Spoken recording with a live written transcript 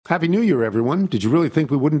Happy New Year, everyone. Did you really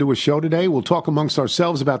think we wouldn't do a show today? We'll talk amongst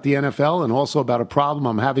ourselves about the NFL and also about a problem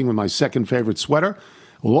I'm having with my second favorite sweater.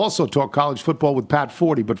 We'll also talk college football with Pat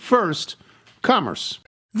Forty. But first, commerce.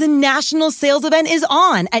 The national sales event is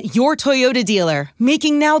on at your Toyota dealer,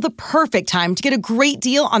 making now the perfect time to get a great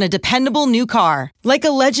deal on a dependable new car. Like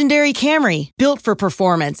a legendary Camry, built for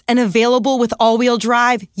performance and available with all-wheel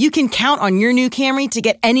drive, you can count on your new Camry to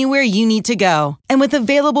get anywhere you need to go. And with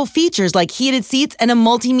available features like heated seats and a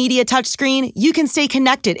multimedia touchscreen, you can stay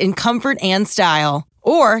connected in comfort and style.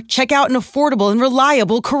 Or check out an affordable and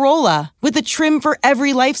reliable Corolla with a trim for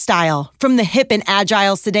every lifestyle. From the hip and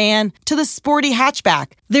agile sedan to the sporty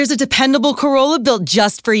hatchback, there's a dependable Corolla built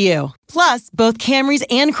just for you. Plus, both Camrys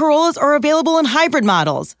and Corollas are available in hybrid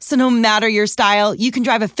models, so no matter your style, you can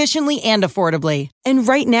drive efficiently and affordably. And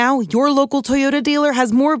right now, your local Toyota dealer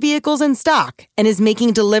has more vehicles in stock and is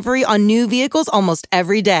making delivery on new vehicles almost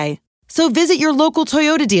every day. So visit your local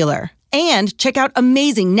Toyota dealer. And check out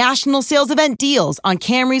amazing national sales event deals on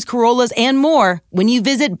Camrys, Corollas, and more when you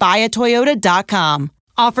visit buyatoyota.com.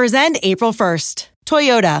 Offers end April 1st.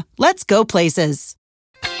 Toyota, let's go places.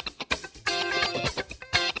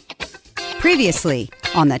 Previously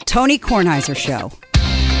on the Tony Kornheiser Show.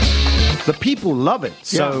 The people love it.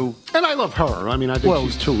 So, yeah. And I love her. I mean, I think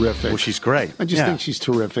she's terrific. Well, she's great. I just think she's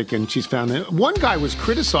terrific, and she's found it. One guy was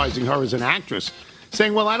criticizing her as an actress,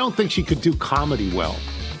 saying, well, I don't think she could do comedy well.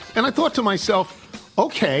 And I thought to myself,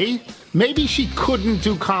 okay, maybe she couldn't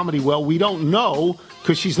do comedy well. We don't know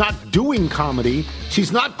because she's not doing comedy.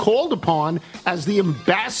 She's not called upon as the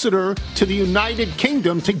ambassador to the United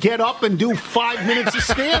Kingdom to get up and do 5 minutes of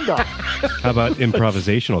stand-up. How about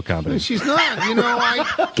improvisational comedy? She's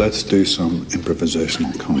not, Let's do some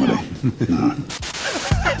improvisational comedy. No.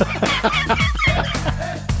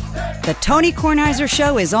 The Tony Kornheiser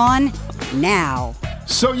Show is on now.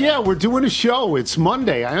 So, yeah, we're doing a show. It's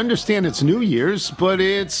Monday. I understand it's New Year's, but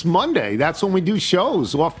it's Monday. That's when we do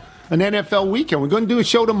shows off an NFL weekend. We're going to do a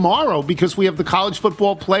show tomorrow because we have the college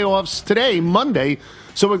football playoffs today, Monday.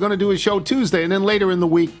 So we're going to do a show Tuesday, and then later in the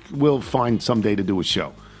week, we'll find some day to do a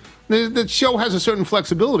show. The show has a certain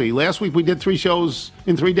flexibility. Last week, we did 3 shows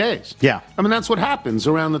in 3 days. Yeah. I mean, that's what happens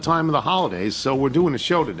around the time of the holidays, so we're doing a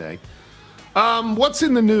show today. What's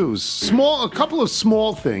in the news? A couple of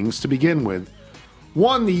small things to begin with.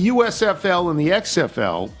 One, the USFL and the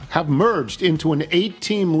XFL have merged into an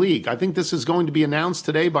 8-team league. I think this is going to be announced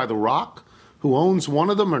today by The Rock, who owns one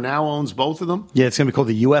of them or now owns both of them. Yeah, it's going to be called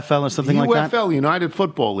the UFL or something like that? UFL, United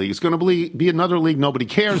Football League. It's going to be another league nobody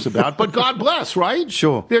cares about, but God bless, right?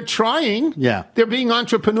 Sure. They're trying. Yeah. They're being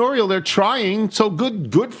entrepreneurial. They're trying, so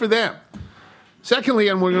good for them. Secondly,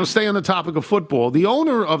 and we're going to stay on the topic of football, the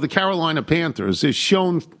owner of the Carolina Panthers is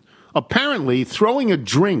shown apparently throwing a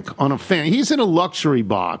drink on a fan. He's in a luxury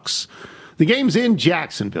box. The game's in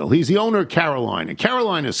Jacksonville. He's the owner of Carolina.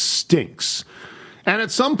 Carolina stinks. And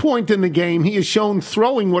at some point in the game, he is shown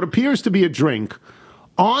throwing what appears to be a drink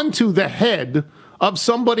onto the head of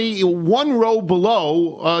somebody one row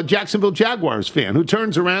below a Jacksonville Jaguars fan who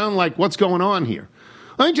turns around like, what's going on here?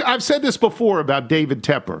 I've said this before about David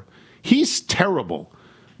Tepper. He's terrible.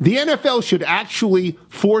 The NFL should actually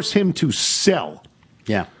force him to sell.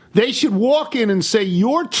 Yeah. They should walk in and say,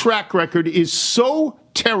 your track record is so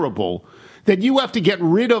terrible that you have to get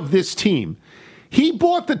rid of this team. He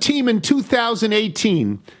bought the team in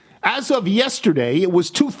 2018. As of yesterday, it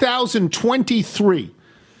was 2023.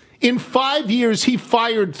 In 5 years, he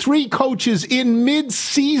fired 3 coaches in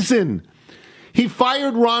mid-season. He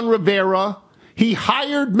fired Ron Rivera. He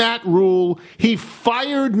hired Matt Rule. He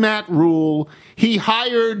fired Matt Rule. He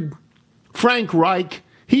hired Frank Reich.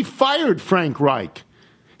 He fired Frank Reich.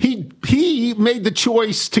 He made the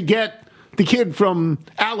choice to get the kid from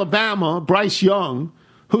Alabama, Bryce Young,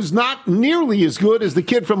 who's not nearly as good as the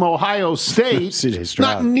kid from Ohio State. C.J.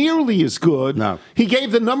 Stroud. Not nearly as good. No. He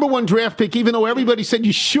gave the number 1 draft pick, even though everybody said,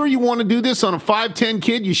 you sure you want to do this on a 5'10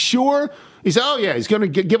 kid? You sure? He said, oh, yeah, he's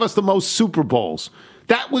going to give us the most Super Bowls.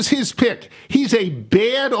 That was his pick. He's a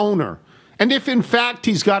bad owner. And if, in fact,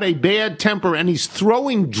 he's got a bad temper and he's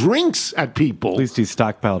throwing drinks at people. At least he's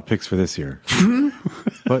stockpiled picks for this year.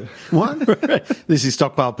 What? This is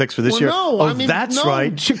stockpile picks for this year. No, oh, that's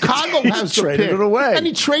right. Chicago has the traded pick. it away. And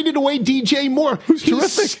he traded away DJ Moore. Who's terrific.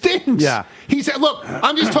 Stinks. Yeah. He said, look,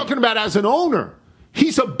 I'm just talking about as an owner.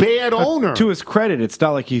 He's a bad owner. To his credit, it's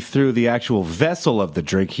not like he threw the actual vessel of the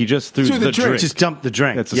drink. He just threw the drink. Just dumped the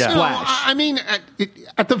drink. It's a Yeah. splash. I mean,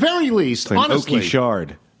 at the very least, It's like an honestly. oaky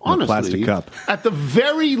shard in a plastic cup. At the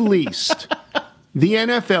very least, the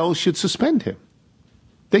NFL should suspend him.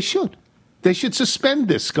 They should. They should suspend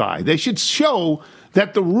this guy. They should show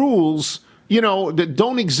that the rules, that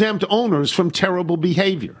don't exempt owners from terrible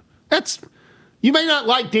behavior. You may not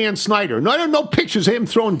like Dan Snyder. No pictures of him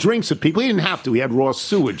throwing drinks at people. He didn't have to. He had raw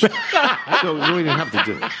sewage. So he really didn't have to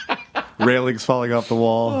do it. Railings falling off the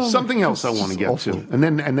wall. Something else I want to get to. And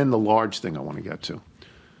then the large thing I want to get to.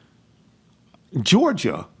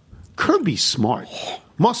 Georgia, Kirby Smart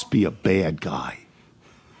must be a bad guy.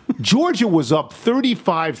 Georgia was up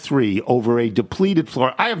 35-3 over a depleted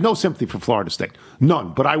Florida. I have no sympathy for Florida State.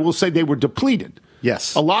 None. But I will say they were depleted.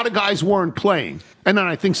 Yes. A lot of guys weren't playing. And then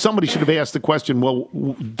I think somebody should have asked the question, well,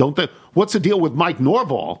 what's the deal with Mike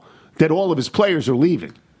Norvell that all of his players are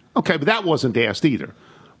leaving? Okay, but that wasn't asked either.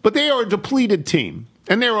 But they are a depleted team,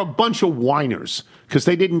 and they're a bunch of whiners because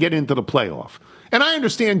they didn't get into the playoff. And I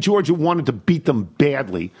understand Georgia wanted to beat them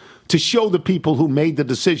badly to show the people who made the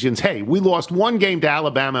decisions, hey, we lost one game to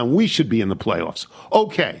Alabama and we should be in the playoffs.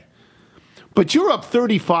 Okay. But you're up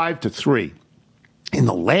 35-3 in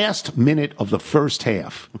the last minute of the first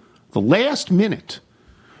half. The last minute.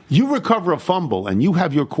 You recover a fumble and you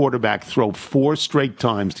have your quarterback throw 4 straight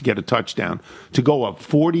times to get a touchdown to go up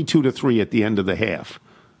 42-3 at the end of the half.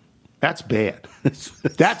 That's bad.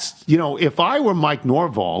 That's, if I were Mike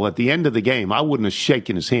Norvell at the end of the game, I wouldn't have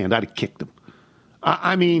shaken his hand. I'd have kicked him.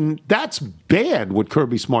 I mean, that's bad what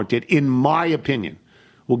Kirby Smart did, in my opinion.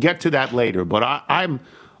 We'll get to that later, but I'm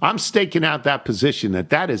staking out that position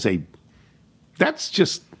that's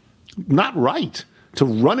just not right to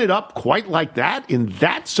run it up quite like that in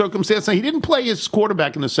that circumstance. Now, he didn't play his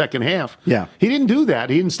quarterback in the second half. Yeah. He didn't do that.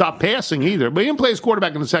 He didn't stop passing either, but he didn't play his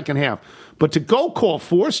quarterback in the second half. But to go call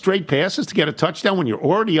 4 straight passes to get a touchdown when you're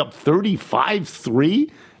already up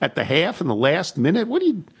 35-3 at the half in the last minute, what do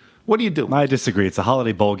you do? I disagree. It's a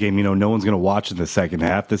holiday bowl game. No one's going to watch in the second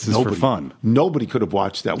half. This is for fun. Nobody could have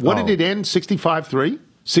watched that. What did it end? 65-3?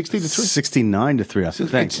 60-3? 69-3, I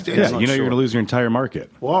think. You're going to lose your entire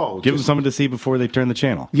market. Whoa. Give them something to see before they turn the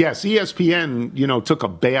channel. Yes, ESPN, took a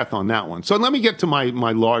bath on that one. So let me get to my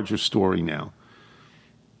larger story now.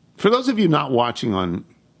 For those of you not watching on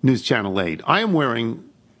News Channel 8, I am wearing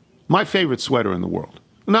my favorite sweater in the world.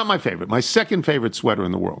 Not my favorite, my second favorite sweater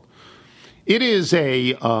in the world. It is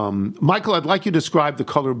Michael, I'd like you to describe the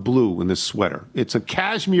color blue in this sweater. It's a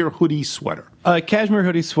cashmere hoodie sweater. Cashmere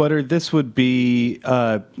hoodie sweater. This would be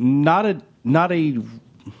not a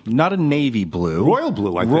navy blue. Royal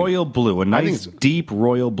blue, I think. Royal blue, a nice deep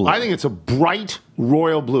royal blue. I think it's a bright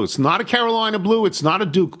royal blue. It's not a Carolina blue. It's not a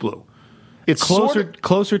Duke blue. It's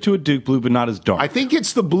closer to a Duke blue, but not as dark. I think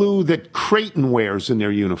it's the blue that Creighton wears in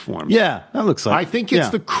their uniforms. Yeah, that looks like. I think it's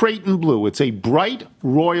the Creighton blue. It's a bright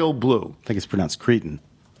royal blue. I think it's pronounced Cretan.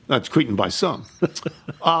 That's Cretan by some.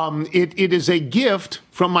 It is a gift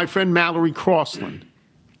from my friend Mallory Crossland.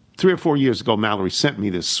 3 or 4 years ago, Mallory sent me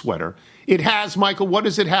this sweater. It has, Michael, what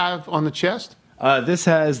does it have on the chest? This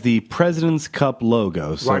has the President's Cup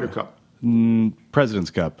logo. Ryder Cup. President's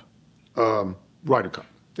Cup. Ryder Cup.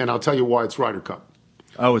 And I'll tell you why it's Ryder Cup.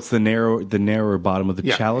 Oh, it's the narrower bottom of the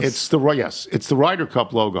chalice? It's the Ryder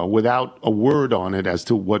Cup logo without a word on it as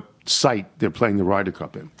to what site they're playing the Ryder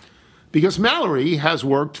Cup in. Because Mallory has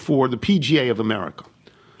worked for the PGA of America.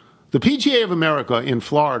 The PGA of America in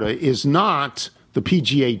Florida is not the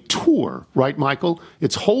PGA Tour, right, Michael?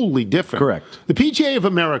 It's wholly different. Correct. The PGA of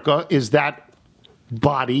America is that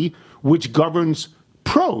body which governs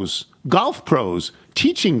pros, golf pros,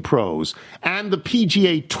 teaching pros, and the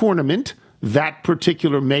PGA tournament, that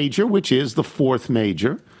particular major, which is the 4th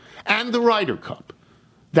major, and the Ryder Cup.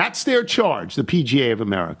 That's their charge, the PGA of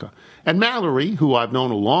America. And Mallory, who I've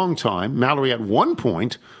known a long time, Mallory at one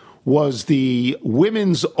point was the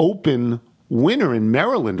Women's Open winner in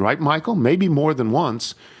Maryland, right, Michael? Maybe more than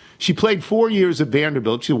once. She played 4 years at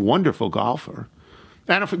Vanderbilt. She's a wonderful golfer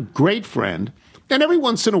and a great friend. And every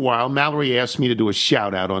once in a while, Mallory asks me to do a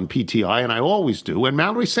shout-out on PTI, and I always do, and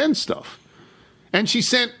Mallory sends stuff. And she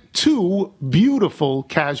sent 2 beautiful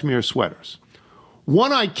cashmere sweaters.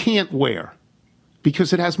 One I can't wear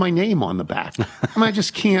because it has my name on the back. I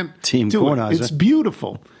just can't Team do Kornheiser. it. It's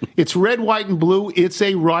beautiful. It's red, white, and blue. It's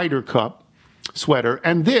a Ryder Cup sweater.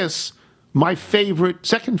 And this, my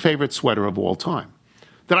second favorite sweater of all time,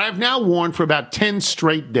 that I have now worn for about 10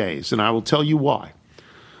 straight days, and I will tell you why.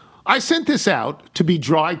 I sent this out to be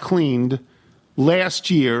dry cleaned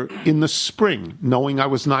last year in the spring, knowing I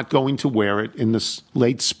was not going to wear it in the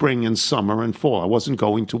late spring and summer and fall. I wasn't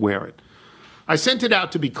going to wear it. I sent it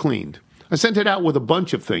out to be cleaned. I sent it out with a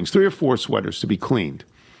bunch of things, 3 or 4 sweaters to be cleaned.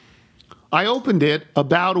 I opened it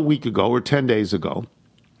about a week ago or 10 days ago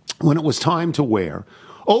when it was time to wear.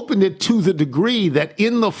 Opened it to the degree that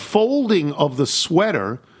in the folding of the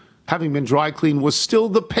sweater, having been dry cleaned, was still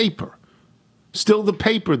the paper. Still the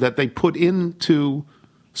paper that they put into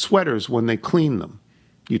sweaters, when they clean them,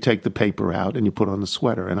 you take the paper out and you put on the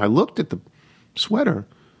sweater. And I looked at the sweater,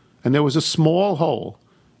 and there was a small hole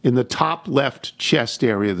in the top left chest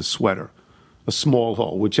area of the sweater, a small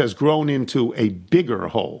hole, which has grown into a bigger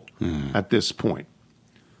hole at this point.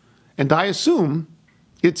 And I assume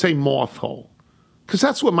it's a moth hole, because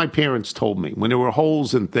that's what my parents told me. When there were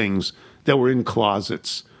holes in things that were in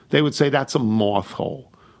closets, they would say that's a moth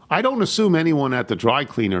hole. I don't assume anyone at the dry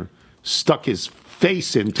cleaner stuck his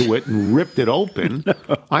face into it and ripped it open.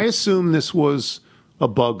 I assume this was a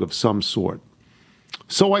bug of some sort.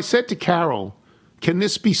 So I said to Carol, can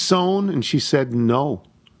this be sewn? And she said, no.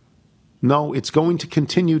 No, it's going to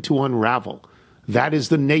continue to unravel. That is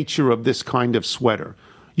the nature of this kind of sweater.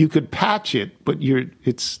 You could patch it, but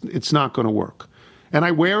it's not going to work. And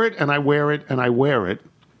I wear it, and I wear it, and I wear it,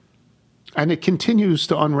 and it continues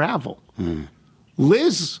to unravel.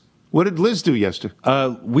 Liz, what did Liz do yesterday?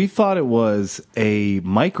 We thought it was a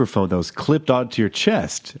microphone that was clipped onto your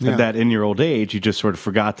chest, and that in your old age, you just sort of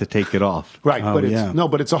forgot to take it off. Right,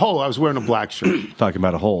 but it's a hole. I was wearing a black shirt. Talking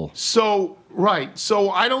about a hole. So, right.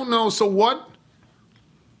 So I don't know. So what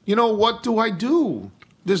do I do?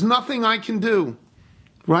 There's nothing I can do.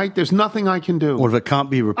 Right? There's nothing I can do. Or if it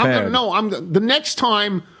can't be repaired. The next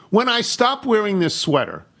time when I stop wearing this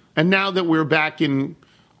sweater, and now that we're back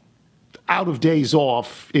out of days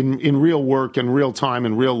off in real work and real time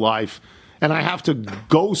and real life, and I have to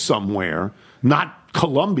go somewhere, not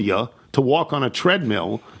Columbia, to walk on a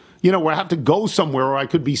treadmill, where I have to go somewhere where I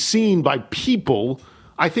could be seen by people,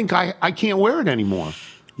 I think I can't wear it anymore.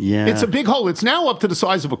 Yeah. It's a big hole. It's now up to the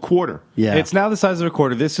size of a quarter. Yeah. It's now the size of a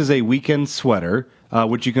quarter. This is a weekend sweater,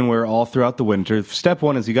 which you can wear all throughout the winter. Step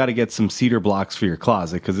one is you got to get some cedar blocks for your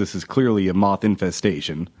closet, because this is clearly a moth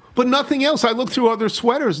infestation. But nothing else. I looked through other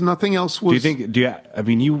sweaters. Nothing else was.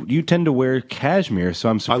 You tend to wear cashmere, so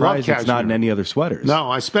I'm surprised it's not in any other sweaters.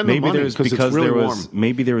 No, I spend the money because it's really warm.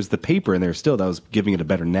 Maybe there was the paper in there still that was giving it a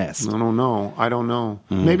better nest. I don't know.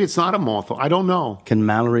 Maybe it's not a moth. I don't know. Can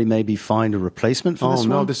Mallory maybe find a replacement for this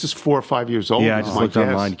one? Oh, no, this is 4 or 5 years old. Yeah, I just looked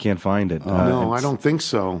online. You can't find it. No, I don't think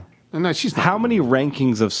so. No, she's not. How many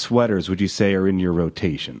rankings of sweaters would you say are in your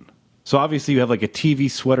rotation? So obviously you have like a TV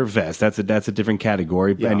sweater vest. That's a different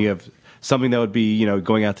category. Yeah. And you have something that would be,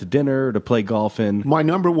 going out to dinner, to play golf in. My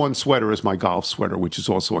number one sweater is my golf sweater, which is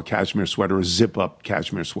also a cashmere sweater, a zip-up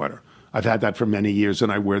cashmere sweater. I've had that for many years,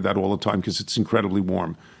 and I wear that all the time because it's incredibly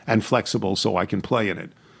warm and flexible, so I can play in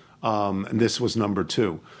it. And this was number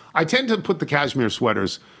 2. I tend to put the cashmere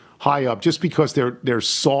sweaters high up just because they're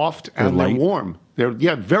soft and they're warm.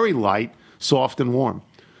 They're very light, soft, and warm.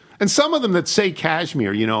 And some of them that say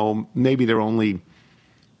cashmere, maybe they're only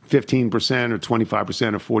 15% or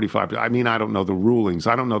 25% or 45%. I mean, I don't know the rulings.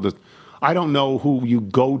 I don't know who you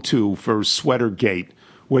go to for Sweatergate,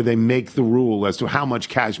 where they make the rule as to how much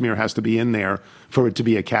cashmere has to be in there for it to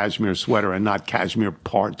be a cashmere sweater and not cashmere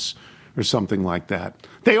parts or something like that.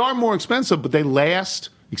 They are more expensive, but they last,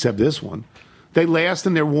 except this one. They last,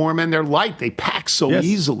 and they're warm, and they're light. They pack so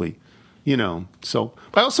easily. So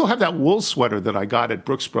I also have that wool sweater that I got at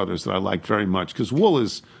Brooks Brothers that I like very much, because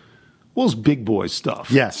wool's big boy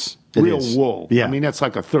stuff. Yes, real is. Wool. Yeah. I mean, that's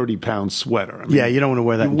like a 30-pound sweater. I mean, you don't want to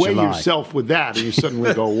wear that in July. You weigh yourself with that, and you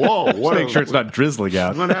suddenly go, whoa. Just make sure it's not drizzling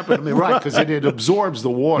out. What happened to me? Right, because it absorbs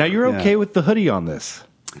the water. Now, you're okay with the hoodie on this?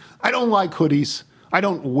 I don't like hoodies. I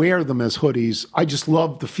don't wear them as hoodies. I just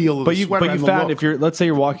love the feel of the sweater. But you found if let's say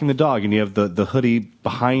you're walking the dog and you have the hoodie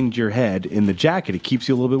behind your head in the jacket, it keeps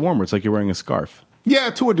you a little bit warmer. It's like you're wearing a scarf. Yeah,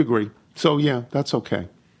 to a degree. So yeah, that's okay.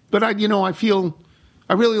 But I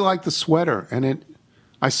really like the sweater, and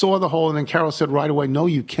I saw the hole, and then Carol said right away, "No,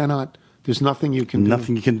 you cannot. There's nothing you can do."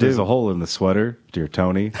 Nothing you can do. There's a hole in the sweater, dear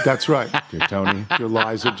Tony. That's right, dear Tony. Dear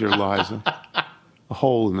Liza. A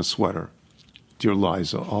hole in the sweater, dear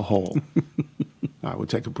Liza. A hole. I will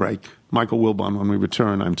take a break. Michael Wilbon. When we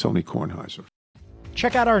return, I'm Tony Kornheiser.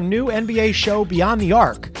 Check out our new NBA show, Beyond the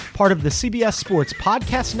Arc, part of the CBS Sports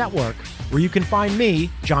Podcast Network, where you can find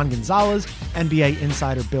me, John Gonzalez, NBA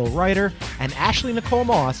insider Bill Ryder, and Ashley Nicole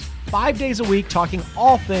Moss 5 days a week talking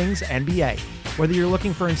all things NBA. Whether you're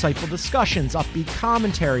looking for insightful discussions, upbeat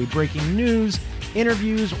commentary, breaking news,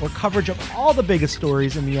 interviews, or coverage of all the biggest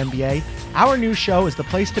stories in the NBA, our new show is the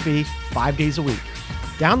place to be 5 days a week.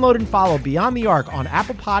 Download and follow Beyond the Arc on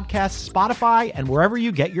Apple Podcasts, Spotify, and wherever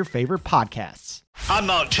you get your favorite podcasts. I'm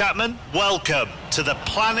Mark Chapman. Welcome to the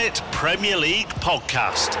Planet Premier League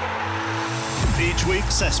podcast. Each week,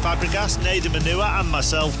 Cesc Fabregas, Nader Manua and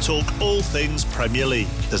myself talk all things Premier League.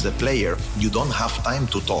 As a player, you don't have time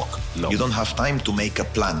to talk. No. You don't have time to make a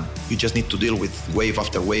plan. You just need to deal with wave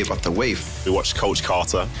after wave after wave. We watched Coach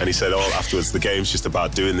Carter, and he said, afterwards, the game's just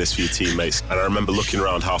about doing this for your teammates. And I remember looking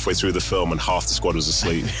around halfway through the film, and half the squad was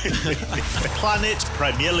asleep. Planet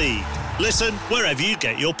Premier League. Listen wherever you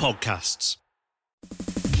get your podcasts.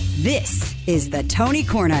 This is the Tony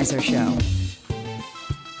Kornheiser Show.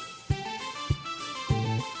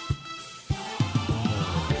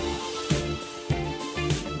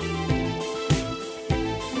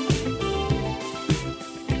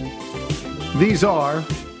 These are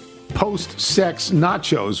post-sex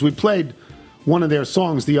nachos. We played one of their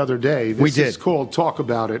songs the other day. This is called Talk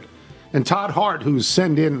About It. And Todd Hart, who's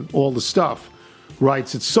sent in all the stuff,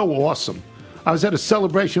 writes, it's so awesome. I was at a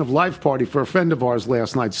celebration of life party for a friend of ours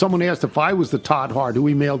last night. Someone asked if I was the Todd Hart who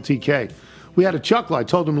emailed TK. We had a chuckle. I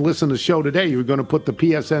told him to listen to the show today. You were going to put the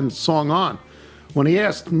PSN song on. When he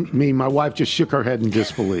asked me, my wife just shook her head in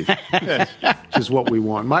disbelief. Which is what we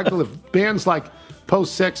want. Michael, if bands like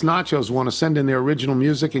Post-Sex Nachos want to send in their original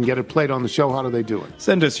music and get it played on the show, how do they do it?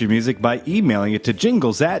 Send us your music by emailing it to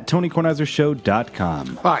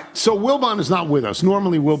jingles@TonyKornheiserShow.com. All right, so Wilbon is not with us.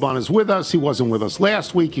 Normally Wilbon is with us. He wasn't with us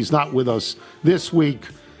last week. He's not with us this week.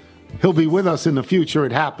 He'll be with us in the future.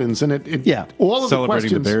 It happens. And all of celebrating the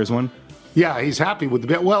questions, the Bears one. Yeah, he's happy with the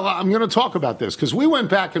Bears. Well, I'm going to talk about this because we went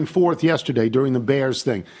back and forth yesterday during the Bears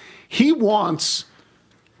thing. He wants,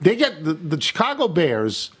 the Chicago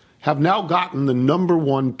Bears have now gotten the number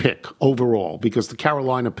one pick overall because the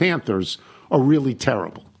Carolina Panthers are really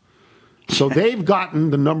terrible. So they've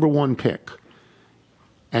gotten the number one pick.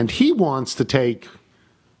 And he wants to take,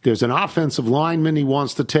 there's an offensive lineman he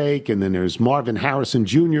wants to take, and then there's Marvin Harrison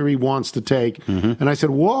Jr. he wants to take. Mm-hmm. And I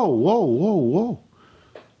said, whoa.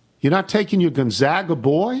 You're not taking your Gonzaga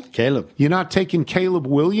boy? Caleb. You're not taking Caleb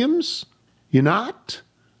Williams? You're not?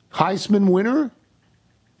 Heisman winner?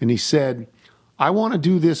 And he said, I want to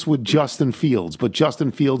do this with Justin Fields, but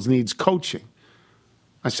Justin Fields needs coaching.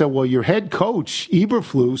 I said, well, your head coach,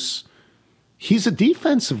 Eberflus, he's a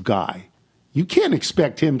defensive guy. You can't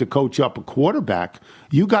expect him to coach up a quarterback.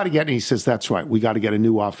 You got to get, and he says, that's right, we got to get a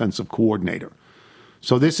new offensive coordinator.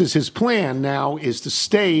 So this is his plan now, is to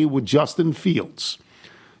stay with Justin Fields.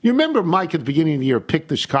 You remember Mike at the beginning of the year picked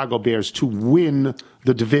the Chicago Bears to win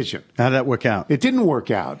the division. How did that work out? It didn't work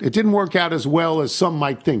out. It didn't work out as well as some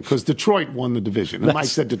might think because Detroit won the division. And Mike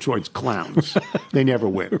said Detroit's clowns. They never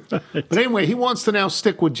win. Right. But anyway, he wants to now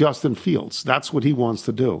stick with Justin Fields. That's what he wants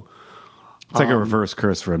to do. It's like a reverse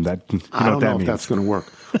curse for him. I don't know if that's going to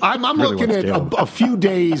work. I'm really looking at a few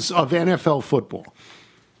days of NFL football.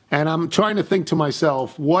 And I'm trying to think to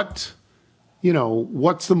myself, what's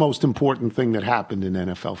the most important thing that happened in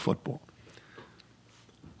NFL football?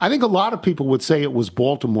 I think a lot of people would say it was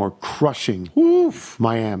Baltimore crushing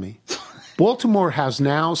Miami. Baltimore has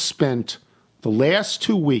now spent the last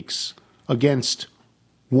 2 weeks against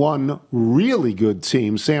one really good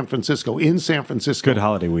team, San Francisco, in San Francisco. Good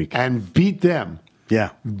holiday week. And beat them. Yeah.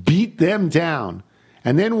 Beat them down.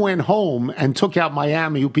 And then went home and took out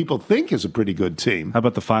Miami, who people think is a pretty good team. How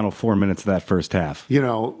about the final 4 minutes of that first half?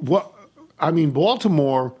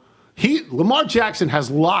 Baltimore, Lamar Jackson has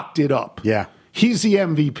locked it up. Yeah. He's the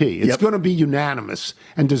MVP. It's going to be unanimous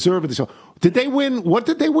and deservedly so. Did they win? What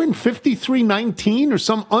did they win? 53-19 or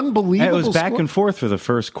some unbelievable It was back score? and forth for the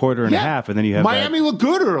first quarter and a half. And then you have Miami looked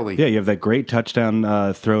good early. Yeah, you have that great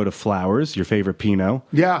touchdown throw to Flowers, your favorite Pino.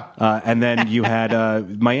 Yeah. And then you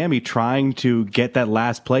had Miami trying to get that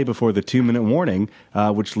last play before the 2-minute warning,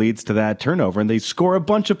 which leads to that turnover. And they score a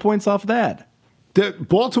bunch of points off that.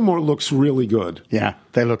 Baltimore looks really good. Yeah,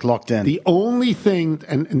 they look locked in. The only thing,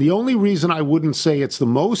 and the only reason I wouldn't say it's the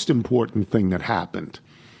most important thing that happened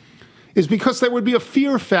is because there would be a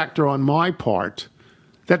fear factor on my part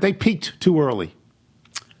that they peaked too early.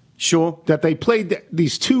 Sure. That they played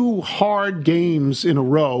these two hard games in a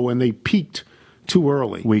row and they peaked too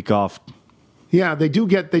early. Week off. Yeah, they do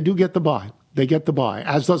get the bye. They get the bye,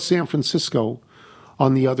 as does San Francisco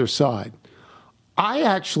on the other side. I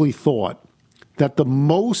actually thought that the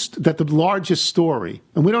largest story,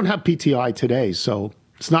 and we don't have PTI today, so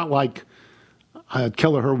it's not like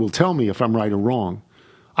Kelleher will tell me if I'm right or wrong.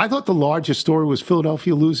 I thought the largest story was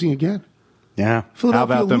Philadelphia losing again. Yeah.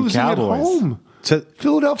 Philadelphia How about them losing Cowboys? At home.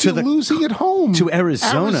 Philadelphia losing at home. To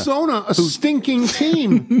Arizona. Arizona, a stinking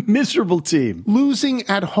team. Miserable team. Losing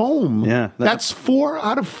at home. Yeah. That's 4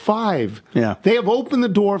 out of 5. Yeah. They have opened the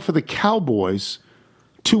door for the Cowboys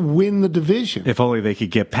to win the division. If only they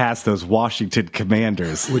could get past those Washington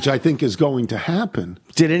Commanders. Which I think is going to happen.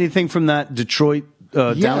 Did anything from that Detroit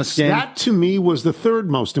Dallas game? That to me was the third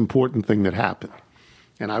most important thing that happened.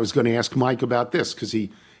 And I was going to ask Mike about this because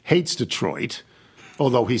he hates Detroit,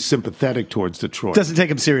 although he's sympathetic towards Detroit. Doesn't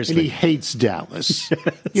take him seriously. And he hates Dallas,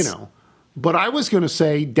 But I was going to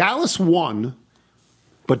say Dallas won,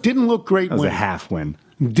 but didn't look great That was winning. a half win.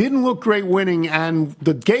 Didn't look great winning, and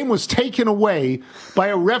the game was taken away by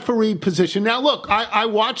a referee position. Now, look, I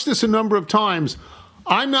watched this a number of times.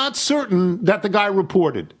 I'm not certain that the guy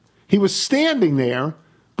reported. He was standing there,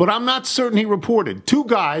 but I'm not certain he reported. Two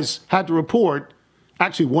guys had to report.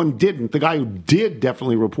 Actually, one didn't. The guy who did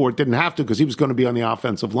definitely report didn't have to because he was going to be on the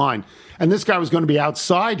offensive line. And this guy was going to be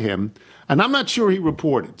outside him, and I'm not sure he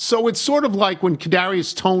reported. So it's sort of like when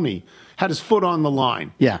Kadarius Toney had his foot on the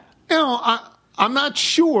line. Yeah. I'm not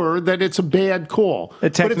sure that it's a bad call.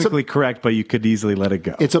 It's technically correct, but you could easily let it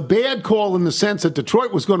go. It's a bad call in the sense that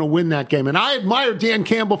Detroit was going to win that game. And I admire Dan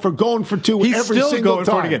Campbell for going for two every single time. He's still going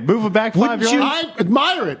for it again. Move it back 5 yards. I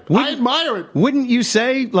admire it. I admire it. Wouldn't you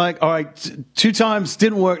say, like, all right, 2 times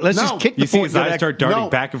didn't work. Let's just kick the You see ball. his eyes start darting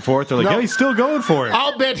back and forth. They're like, he's still going for it.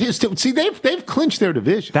 I'll bet his team. See, they've clinched their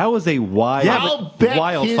division. That was a wild, I'll bet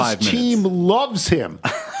wild his 5 minutes. team loves him.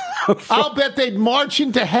 I'll bet they'd march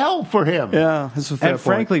into hell for him. Yeah, that's a fair And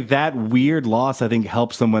frankly, that weird loss, I think,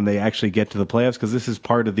 helps them when they actually get to the playoffs because this is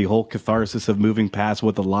part of the whole catharsis of moving past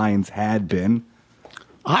what the Lions had been.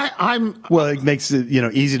 Well, it makes it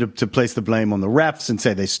easy to place the blame on the refs and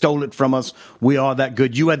say they stole it from us. We are that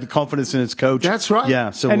good. You had the confidence in its coach. That's right.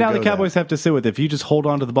 Yeah. So and now the Cowboys have to sit with it. If you just hold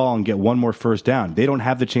on to the ball and get one more first down, they don't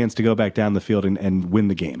have the chance to go back down the field and win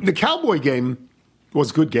the game. The Cowboy game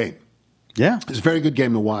was a good game. Yeah. It was a very good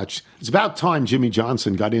game to watch. It's about time Jimmy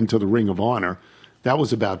Johnson got into the Ring of Honor. That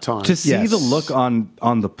was about time. To see the look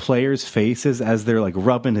on the players' faces as they're like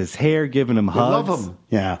rubbing his hair, giving him hugs. They love him.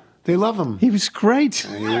 Yeah. They love him. He was great.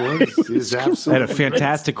 He was absolutely And a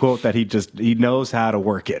fantastic quote that he knows how to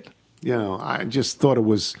work it. I just thought it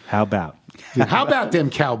was. How about them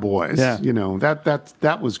Cowboys? Yeah.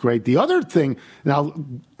 That was great. The other thing now,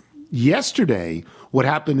 yesterday, what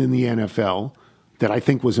happened in the NFL that I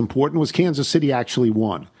think was important was Kansas City actually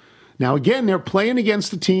won. Now, again, they're playing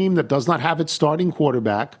against a team that does not have its starting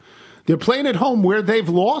quarterback. They're playing at home where they've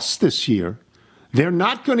lost this year. They're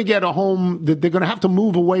not going to get a home. They're going to have to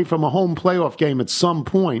move away from a home playoff game at some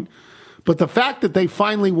point. But the fact that they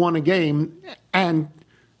finally won a game and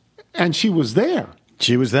she was there.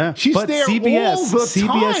 She was there. She's but there CBS, all the time.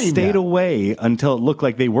 CBS stayed away until it looked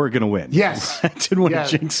like they were going to win. Yes. I didn't want to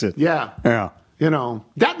jinx it. Yeah.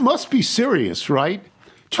 That must be serious, right?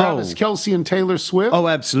 Travis Kelce and Taylor Swift. Oh,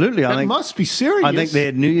 absolutely. That must be serious. I think they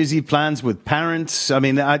had New Year's Eve plans with parents. I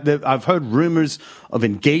mean, I've heard rumors of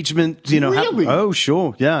engagement. Really? Oh,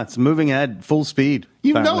 sure. Yeah, it's moving ahead full speed.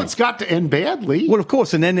 Apparently. It's got to end badly. Well, of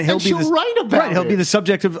course, and then he'll be write about He'll be the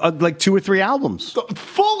subject of like 2 or 3 albums,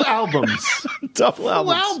 full albums,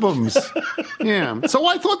 double albums. Yeah. So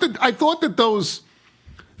I thought that those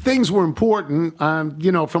things were important.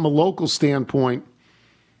 From a local standpoint,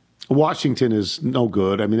 Washington is no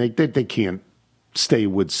good. I mean, they can't stay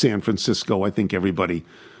with San Francisco. I think everybody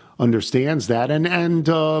understands that. And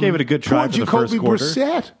gave it a good try for the first quarter.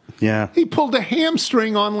 Brissett. Yeah. He pulled a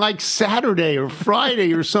hamstring on like Saturday or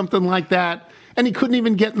Friday or something like that, and he couldn't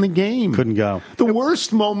even get in the game. Couldn't go. The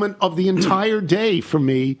worst moment of the entire day for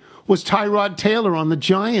me was Tyrod Taylor on the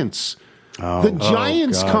Giants. The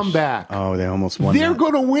Giants come back. Oh, they almost won. They're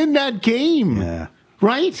going to win that game. Yeah.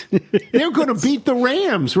 Right? They're going to beat the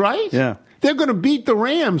Rams, right? Yeah. They're going to beat the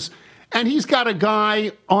Rams. And he's got a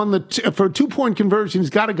guy on for a 2-point conversion, he's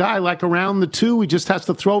got a guy like around the 2. He just has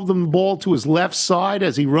to throw the ball to his left side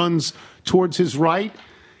as he runs towards his right.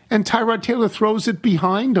 And Tyrod Taylor throws it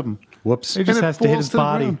behind him. Whoops. He just has to hit his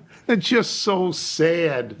body. It's just so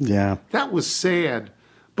sad. Yeah. That was sad.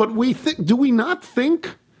 But do we not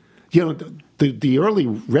think, the early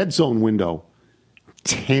red zone window,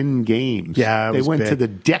 10 games. Yeah, they went to the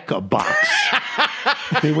Deca box.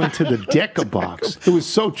 They went to the Deca box. It was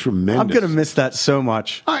so tremendous. I'm going to miss that so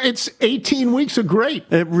much. It's 18 weeks of great.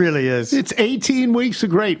 It really is. It's 18 weeks of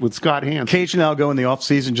great with Scott Hansen. Occasionally I'll go in the off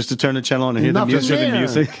season just to turn the channel on and hear the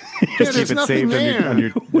music. Just keep it saved on your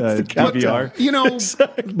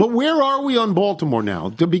DVR. But where are we on Baltimore now?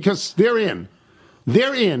 Because they're in.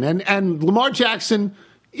 And Lamar Jackson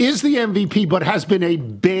is the MVP, but has been a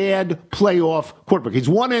bad playoff quarterback. He's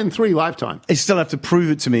 1-3 lifetime. They still have to prove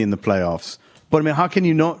it to me in the playoffs. But, I mean, how can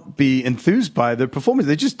you not be enthused by their performance?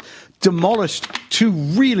 They just demolished 2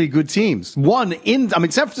 really good teams. San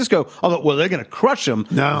Francisco, I thought, well, they're going to crush them.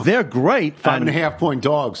 No. They're great. 5.5-point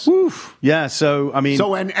dogs. Oof. Yeah, so, I mean.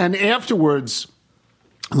 So, and afterwards,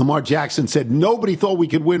 Lamar Jackson said, nobody thought we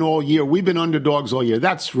could win all year. We've been underdogs all year.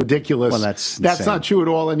 That's ridiculous. Well, that's not true at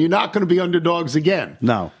all, and you're not going to be underdogs again.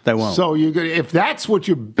 No, they won't. So if that's what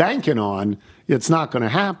you're banking on, it's not going to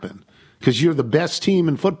happen because you're the best team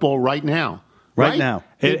in football right now. Right now.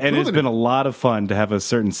 And it's been a lot of fun to have a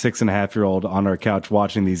certain 6.5-year-old on our couch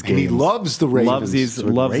watching these games. And he loves the Ravens.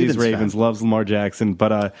 Loves these Ravens, loves Lamar Jackson.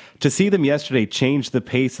 But to see them yesterday change the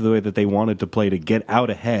pace of the way that they wanted to play to get out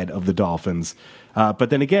ahead of the Dolphins. But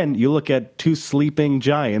then again, you look at two sleeping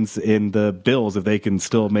giants in the Bills, if they can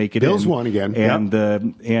still make it Bills in. won again. And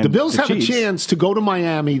the Bills have Chiefs. a chance to go to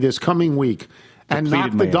Miami this coming week and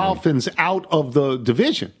knock the Dolphins out of the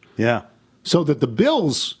division. Yeah. So that the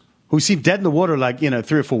Bills... Who seemed dead in the water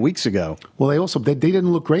 3 or 4 weeks ago. Well, they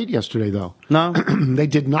didn't look great yesterday, though. No. They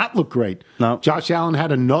did not look great. No. Josh Allen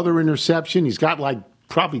had another interception. He's got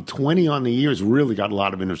probably 20 on the year. He's really got a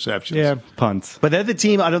lot of interceptions. Yeah, punts. But they're the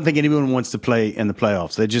team I don't think anyone wants to play in the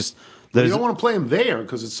playoffs. You don't want to play them there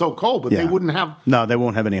because it's so cold, but they wouldn't have... No, they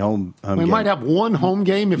won't have any home They game. might have one home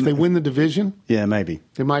game if they win the division. Yeah, maybe.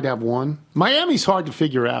 They might have one. Miami's hard to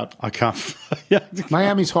figure out. I can't...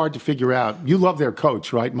 Miami's hard to figure out. You love their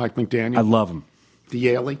coach, right, Mike McDaniel? I love him. The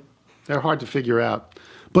Yaley. They're hard to figure out.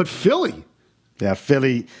 But Philly... Yeah,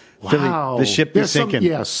 Philly... Wow. Philly, the ship is sinking.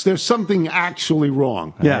 There's something actually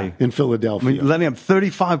wrong in Philadelphia. I mean, letting up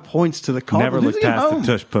 35 points to the Cardinals. Never look past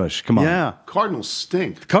the tush push. Come on. Yeah. Cardinals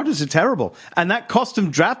stink. The Cardinals are terrible. And that cost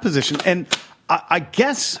them draft position. And I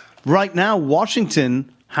guess right now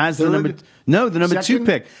Washington has the number 2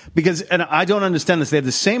 pick. And I don't understand this. They have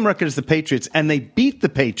the same record as the Patriots, and they beat the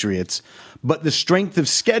Patriots, but the strength of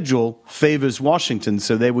schedule favors Washington,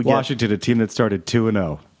 so they would Washington, a team that started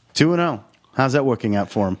 2-0. 2-0. How's that working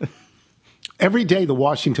out for them? Every day, the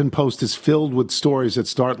Washington Post is filled with stories that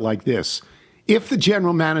start like this. If the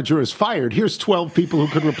general manager is fired, here's 12 people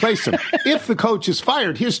who could replace him. If the coach is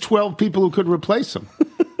fired, here's 12 people who could replace him.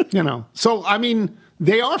 So, I mean,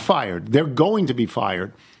 they are fired. They're going to be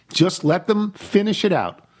fired. Just let them finish it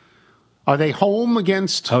out. Are they home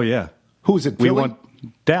against... Oh, yeah. Who is it, Philly? We want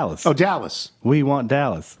Dallas. Oh, Dallas. We want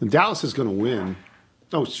Dallas. And Dallas is going to win.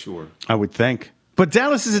 Oh, sure. I would think. But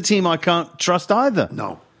Dallas is a team I can't trust either.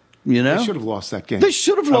 No. You know? They should have lost that game. They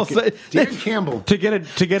should have lost that. Dan Campbell. To get a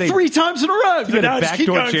 3 times in a row. To get a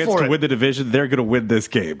backdoor chance to win the division, they're going to win this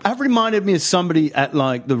game. That reminded me of somebody at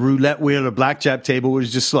the roulette wheel or blackjack table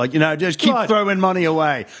was just just keep throwing money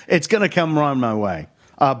away. It's going to come right my way.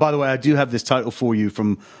 By the way, I do have this title for you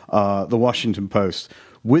from the Washington Post.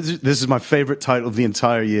 This is my favorite title of the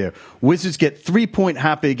entire year. Wizards get 3-point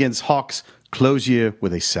happy against Hawks. Close year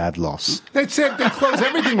with a sad loss. They close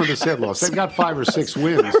everything with a sad loss. They've got 5 or 6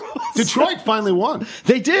 wins. Detroit finally won.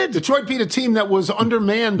 They did. Detroit beat a team that was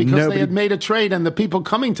undermanned because they had made a trade, and the people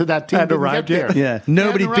coming to that team didn't get there. Yeah,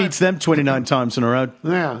 nobody beats them 29 times in a row.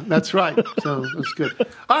 Yeah, that's right. So that's good.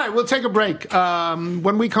 All right, we'll take a break.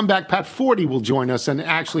 When we come back, Pat Forty will join us and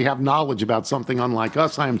actually have knowledge about something unlike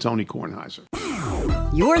us. I am Tony Kornheiser.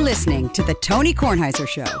 You're listening to The Tony Kornheiser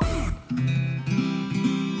Show.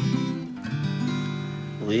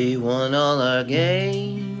 We won all our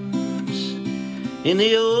games in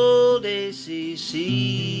the old ACC.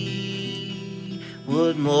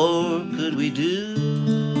 What more could we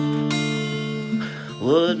do?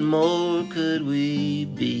 What more could we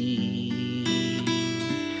be?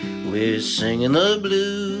 We're singing the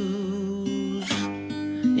blues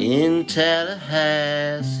in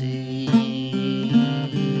Tallahassee.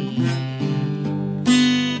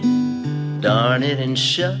 Darn it and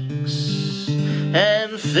shucks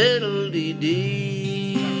and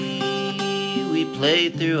fiddle-dee-dee, we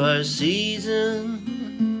played through our season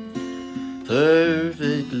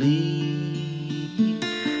perfectly.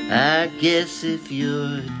 I guess if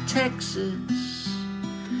you're Texas,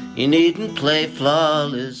 you needn't play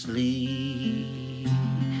flawlessly.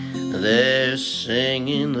 They're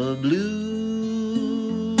singing the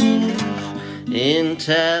blues in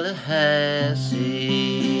Tallahassee.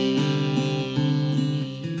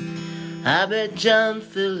 I bet John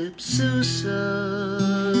Philip Sousa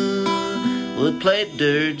would play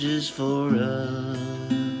dirges for us,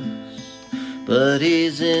 but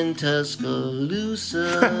he's in Tuscaloosa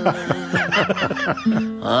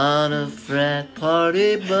on a frat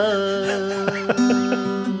party bus.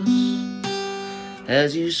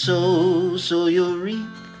 As you sow, so you'll reap,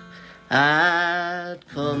 I'd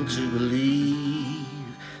come to believe.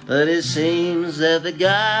 But it seems that the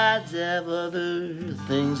gods have other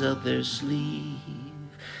things up their sleeve.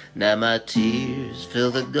 Now my tears fill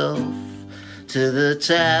the gulf to the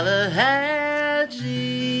Tallahatchie.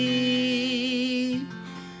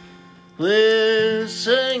 We're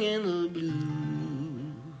singing the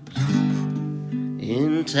blues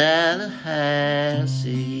in Tallahassee.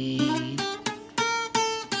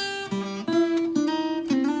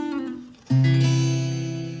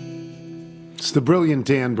 It's the brilliant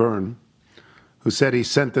Dan Byrne, who said he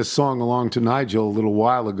sent this song along to Nigel a little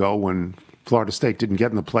while ago when Florida State didn't get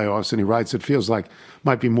in the playoffs, and he writes, it feels like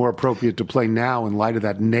might be more appropriate to play now in light of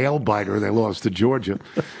that nail-biter they lost to Georgia.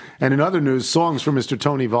 And in other news, Songs for Mr.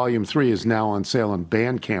 Tony Volume 3 is now on sale on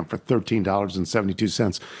Bandcamp for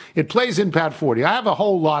 $13.72. It plays in Pat 40. I have a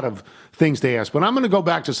whole lot of things to ask, but I'm going to go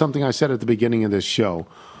back to something I said at the beginning of this show.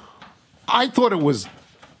 I thought it was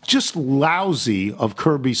just lousy of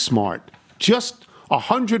Kirby Smart. Just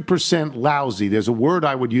 100% lousy. There's a word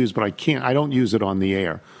I would use, but I don't use it on the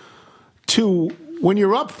air. To when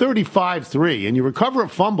you're up 35-3 and you recover a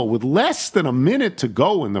fumble with less than a minute to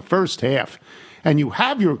go in the first half, and you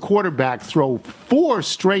have your quarterback throw 4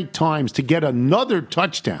 straight times to get another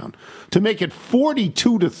touchdown to make it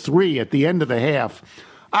 42-3 at the end of the half,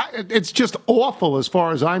 it's just awful as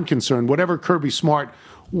far as I'm concerned. Whatever Kirby Smart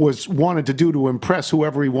wanted to do to impress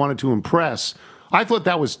whoever he wanted to impress, I thought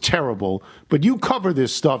that was terrible. But you cover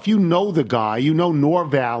this stuff. You know the guy. You know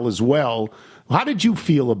Norval as well. How did you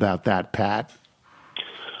feel about that, Pat?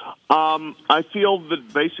 I feel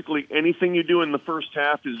that basically anything you do in the first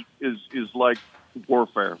half is like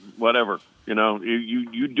warfare, whatever. You know,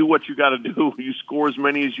 you do what you got to do. You score as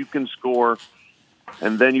many as you can score,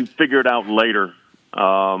 and then you figure it out later.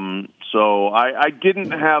 So I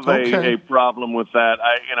didn't have a problem with that.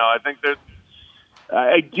 I think that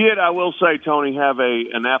I will say, Tony, have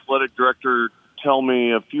an athletic director tell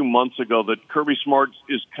me a few months ago that Kirby Smart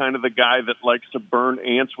is kind of the guy that likes to burn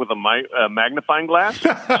ants with a magnifying glass.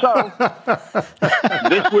 So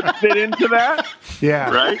this would fit into that. Yeah.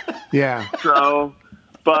 Right? Yeah. So,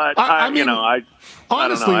 but I don't know. I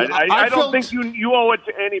don't think you owe it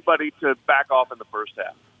to anybody to back off in the first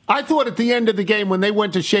half. I thought at the end of the game when they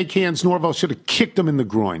went to shake hands, Norvell should have kicked him in the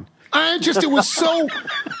groin. It was so.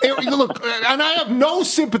 Look, and I have no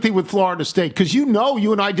sympathy with Florida State because you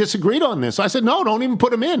and I disagreed on this. I said, no, don't even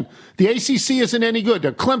put them in. The ACC isn't any good.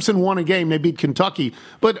 Clemson won a game; they beat Kentucky,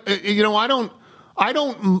 but I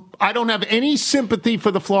don't have any sympathy for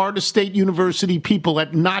the Florida State University people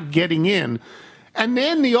at not getting in. And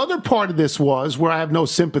then the other part of this was where I have no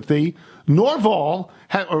sympathy. Norval,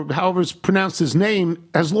 or however it's pronounced his name,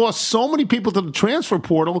 has lost so many people to the transfer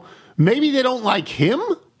portal. Maybe they don't like him.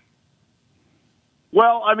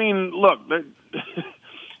 Well, I mean, look,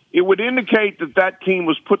 it would indicate that team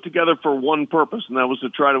was put together for one purpose, and that was to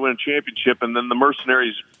try to win a championship, and then the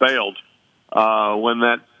mercenaries failed when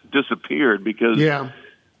that disappeared because, you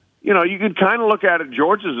could kind of look at it,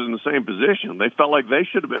 Georgia's in the same position. They felt like they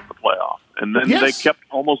should have been in the playoff, and then they kept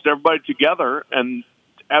almost everybody together and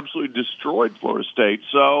absolutely destroyed Florida State.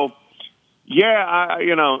 So, it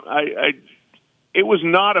was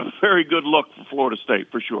not a very good look for Florida State,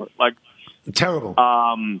 for sure. Like, terrible.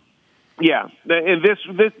 And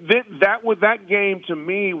that game to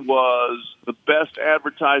me was the best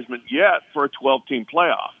advertisement yet for a 12-team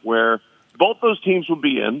playoff, where both those teams would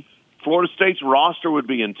be in. Florida State's roster would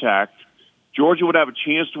be intact. Georgia would have a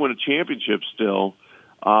chance to win a championship still.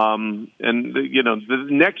 The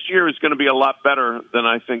next year is going to be a lot better than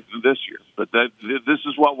I think this year. But this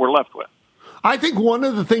is what we're left with. I think one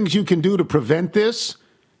of the things you can do to prevent this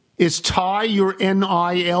is tie your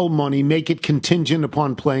NIL money, make it contingent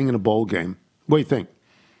upon playing in a bowl game. What do you think?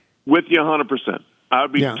 With you 100%. I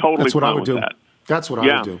would be totally that's what fine I would with do. that. That's what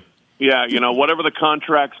I would do. Yeah, whatever the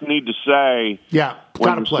contracts need to say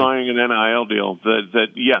when you're signing an NIL deal,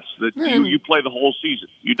 you play the whole season.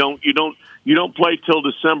 You don't play till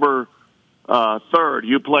December 3rd.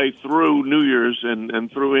 You play through New Year's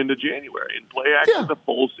and through into January and play actually the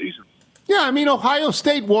full season. Yeah, I mean, Ohio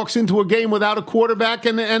State walks into a game without a quarterback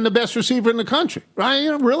and the best receiver in the country, right?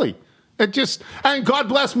 Really. And God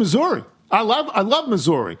bless Missouri. I love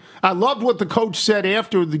Missouri. I loved what the coach said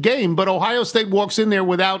after the game, but Ohio State walks in there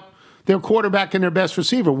without their quarterback and their best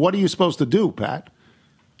receiver. What are you supposed to do, Pat?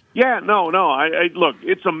 Yeah, no. Look,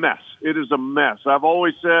 it's a mess. It is a mess. I've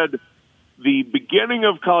always said the beginning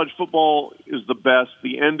of college football is the best.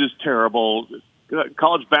 The end is terrible.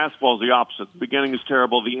 College basketball is the opposite. The beginning is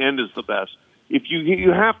terrible. The end is the best. If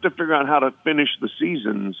you have to figure out how to finish the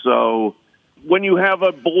season. So when you have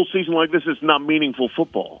a bowl season like this, it's not meaningful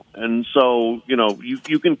football. And so,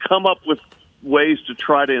 you can come up with ways to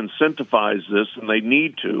try to incentivize this, and they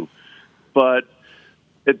need to. But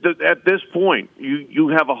at this point, you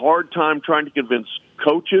have a hard time trying to convince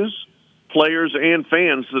coaches, players, and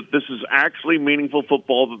fans that this is actually meaningful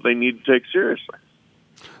football that they need to take seriously.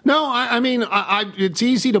 No, I mean, it's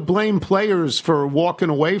easy to blame players for walking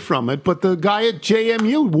away from it, but the guy at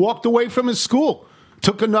JMU walked away from his school.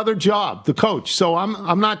 took another job, the coach. So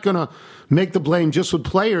I'm not going to make the blame just with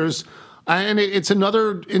players. And it's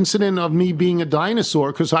another incident of me being a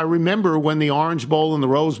dinosaur, because I remember when the Orange Bowl and the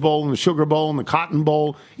Rose Bowl and the Sugar Bowl and the Cotton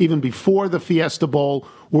Bowl, even before the Fiesta Bowl,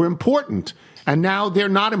 were important. And now they're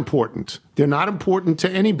not important. They're not important to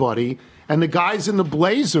anybody. And the guys in the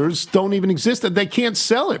Blazers don't even exist. They can't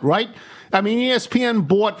sell it, right? I mean, ESPN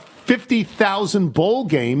bought 50,000 bowl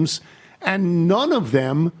games, and none of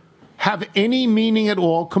them have any meaning at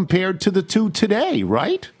all compared to the two today,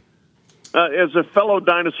 right? As a fellow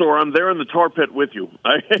dinosaur, I'm there in the tar pit with you.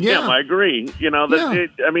 I agree.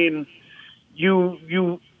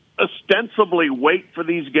 You ostensibly wait for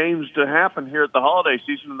these games to happen here at the holiday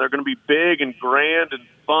season, and they're going to be big and grand and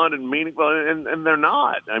fun and meaningful, and they're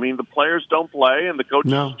not. I mean, the players don't play, and the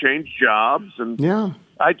coaches change jobs, and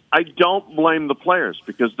I don't blame the players,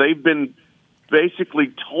 because they've been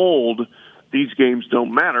basically told these games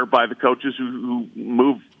don't matter by the coaches who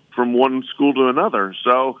move from one school to another.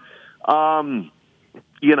 So, I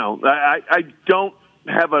don't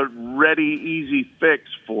have a ready, easy fix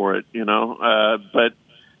for it, but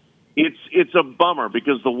it's a bummer,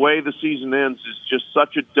 because the way the season ends is just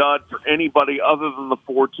such a dud for anybody other than the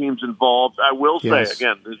 4 teams involved. I will say,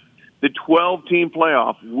 again, the 12-team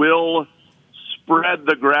playoff will spread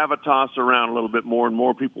the gravitas around a little bit more, and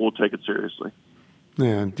more people will take it seriously.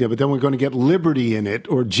 Yeah, but then we're going to get Liberty in it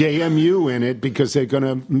or JMU in it, because they're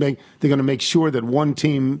going to make sure that one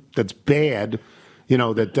team that's bad,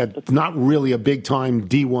 that's not really a big time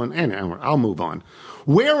D1. And I'll move on.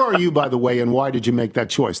 Where are you, by the way, and why did you make that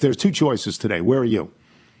choice? There's 2 choices today. Where are you?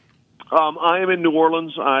 I am in New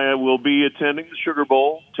Orleans. I will be attending the Sugar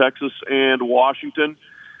Bowl, Texas and Washington.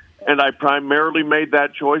 And I primarily made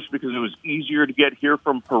that choice because it was easier to get here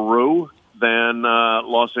from Peru than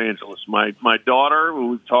Los Angeles. My daughter, who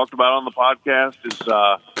we've talked about on the podcast, is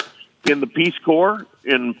in the Peace Corps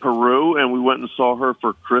in Peru, and we went and saw her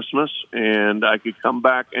for Christmas, and I could come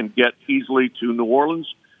back and get easily to New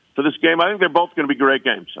Orleans for this game. I think they're both going to be great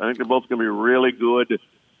games. I think they're both going to be really good.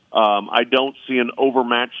 I don't see an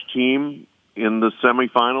overmatched team in the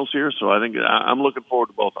semifinals here, so I think I'm looking forward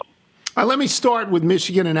to both of them. Let me start with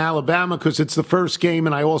Michigan and Alabama, because it's the first game,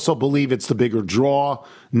 and I also believe it's the bigger draw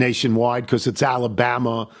nationwide because it's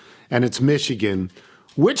Alabama and it's Michigan.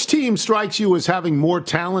 Which team strikes you as having more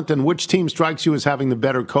talent, and which team strikes you as having the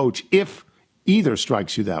better coach, if either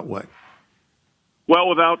strikes you that way? Well,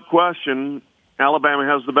 without question, Alabama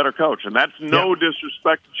has the better coach, and that's no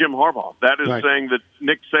disrespect to Jim Harbaugh. That is saying that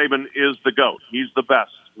Nick Saban is the GOAT. He's the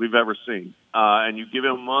best we've ever seen. And you give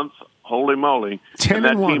him a month, holy moly.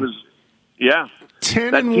 10-1.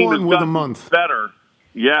 10-1 with a month. Better.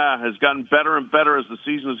 Yeah, has gotten better and better as the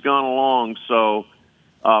season has gone along. So,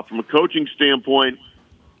 from a coaching standpoint,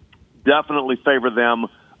 definitely favor them.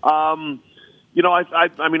 I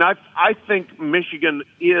think Michigan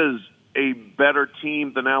is a better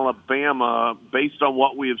team than Alabama based on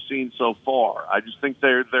what we have seen so far. I just think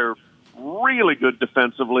they're really good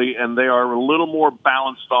defensively, and they are a little more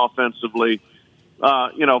balanced offensively.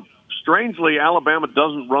 Strangely, Alabama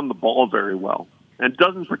doesn't run the ball very well and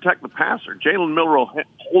doesn't protect the passer. Jalen Milroe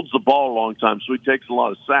holds the ball a long time, so he takes a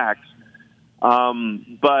lot of sacks.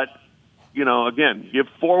 But, again, give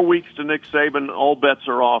 4 weeks to Nick Saban, all bets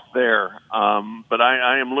are off there. But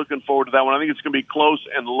I am looking forward to that one. I think it's going to be close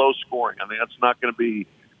and low scoring. I think that's not going to be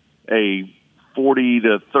a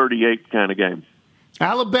 40-38 kind of game.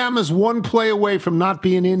 Alabama's one play away from not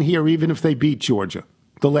being in here, even if they beat Georgia.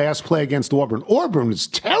 The last play against Auburn. Auburn is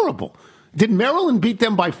terrible. Did Maryland beat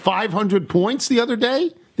them by 500 points the other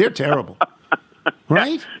day? They're terrible.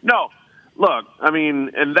 Right? No. Look,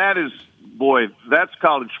 and that is, that's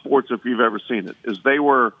college sports if you've ever seen it, is they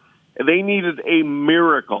needed a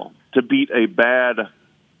miracle to beat a bad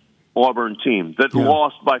Auburn team that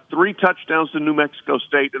lost by 3 touchdowns to New Mexico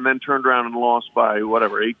State and then turned around and lost by,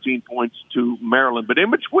 18 points to Maryland. But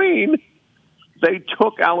in between, they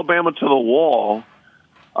took Alabama to the wall.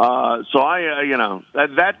 So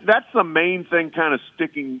that's the main thing kind of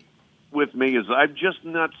sticking with me is I've just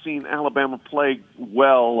not seen Alabama play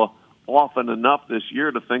well often enough this year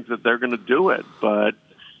to think that they're going to do it. But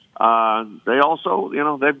they also,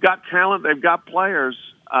 they've got talent, they've got players.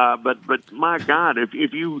 But my God,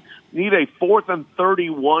 if you need a 4th and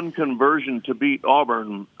 31 conversion to beat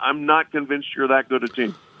Auburn, I'm not convinced you're that good a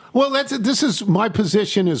team. Well, this is my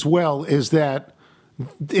position as well, is that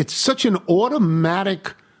it's such an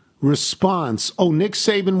automatic response. Oh, Nick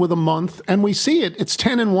Saban with a month, and we see it. It's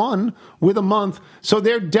 10-1 with a month, so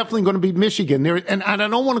they're definitely going to beat Michigan. And I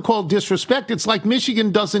don't want to call it disrespect. It's like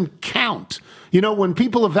Michigan doesn't count. When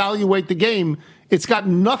people evaluate the game, It's got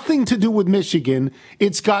nothing to do with Michigan.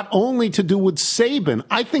 It's got only to do with Saban.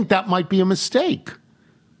 I think that might be a mistake.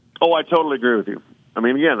 Oh, I totally agree with you. I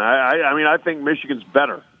mean, again, I think Michigan's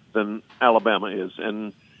better than Alabama is.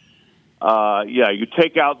 And, you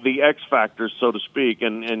take out the X factors, so to speak,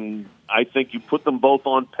 and I think you put them both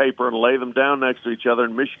on paper and lay them down next to each other,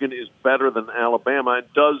 and Michigan is better than Alabama.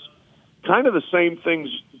 It does kind of the same things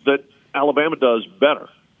that Alabama does better.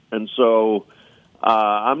 And so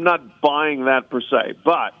I'm not buying that per se.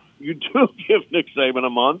 But you do give Nick Saban a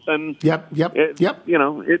month, and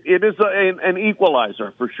it is an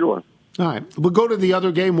equalizer for sure. All right. We'll go to the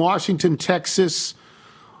other game, Washington, Texas.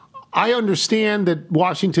 I understand that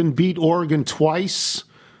Washington beat Oregon twice.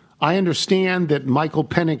 I understand that Michael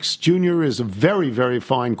Penix Jr. is a very, very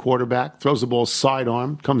fine quarterback, throws the ball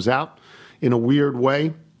sidearm, comes out in a weird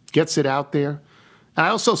way, gets it out there. I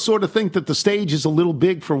also sort of think that the stage is a little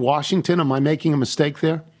big for Washington. Am I making a mistake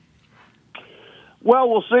there? Well,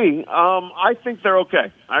 we'll see. I think they're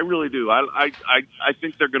okay. I really do. I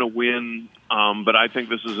think they're going to win, but I think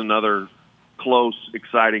this is another close,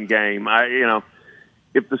 exciting game.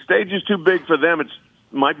 If the stage is too big for them, it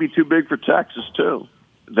might be too big for Texas too.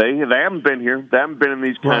 They haven't been here. They haven't been in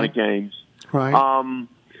these kind of games. Right.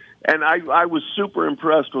 And I was super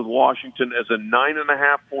impressed with Washington as a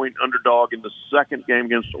 9.5-point underdog in the second game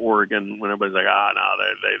against Oregon when everybody's like, no,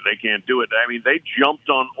 they can't do it. I mean, they jumped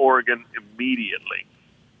on Oregon immediately.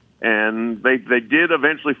 And they did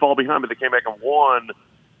eventually fall behind, but they came back and won.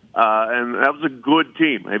 And that was a good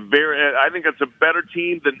team. I think it's a better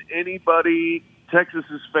team than anybody Texas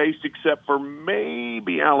has faced except for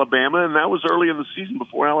maybe Alabama, and that was early in the season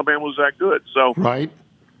before Alabama was that good. So right.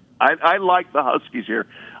 I like the Huskies here.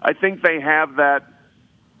 I think they have that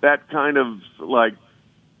kind of like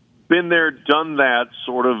been there, done that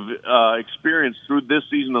sort of experience through this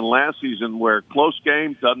season and last season where close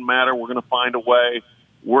game, doesn't matter, we're going to find a way.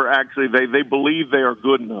 We're actually, they believe they are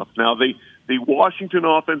good enough. Now, the Washington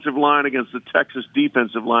offensive line against the Texas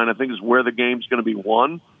defensive line, I think, is where the game's going to be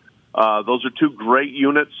won. Those are two great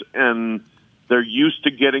units, and they're used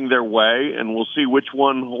to getting their way, and we'll see which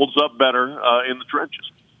one holds up better in the trenches.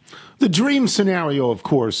 The dream scenario, of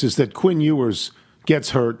course, is that Quinn Ewers gets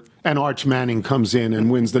hurt and Arch Manning comes in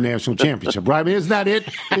and wins the national championship, right? I mean, isn't that it?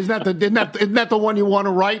 Isn't that the one you want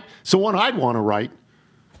to write? It's the one I'd want to write.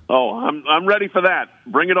 Oh, I'm ready for that.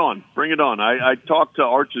 Bring it on. Bring it on. I talked to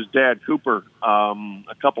Arch's dad, Cooper,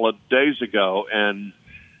 a couple of days ago, and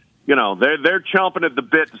they're chomping at the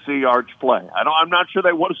bit to see Arch play. I'm not sure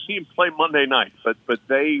they want to see him play Monday night, but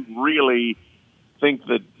they really think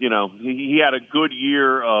that he had a good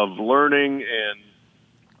year of learning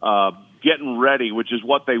and getting ready, which is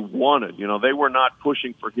what they wanted. They were not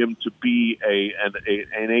pushing for him to be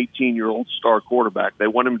an 18-year-old star quarterback. They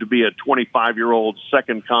want him to be a 25-year-old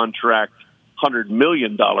second contract, $100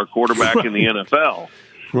 million quarterback in the NFL.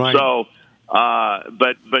 Right. So,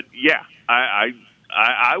 but yeah,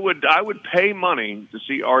 I would pay money to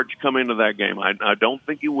see Arch come into that game. I don't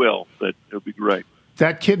think he will, but it would be great.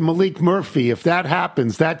 That kid, Malik Murphy, if that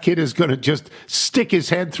happens, that kid is going to just stick his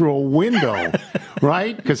head through a window,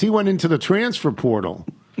 right? Because he went into the transfer portal.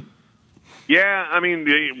 Yeah, I mean,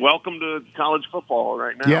 welcome to college football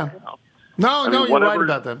right now. Yeah. No, you're right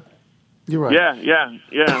about that. You're right.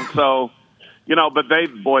 Yeah. So, but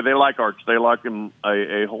they like Arch. They like him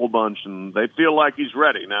a whole bunch, and they feel like he's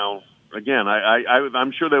ready. Now, again,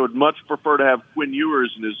 I'm sure they would much prefer to have Quinn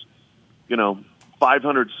Ewers and his,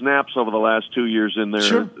 500 snaps over the last 2 years in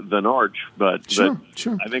there than Arch. But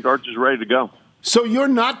I think Arch is ready to go. So you're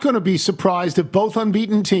not going to be surprised if both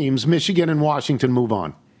unbeaten teams, Michigan and Washington, move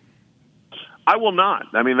on? I will not.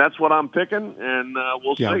 I mean, that's what I'm picking, and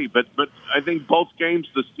we'll see. But I think both games,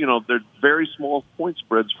 they're very small point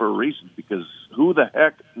spreads for a reason, because who the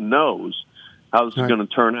heck knows how this is going to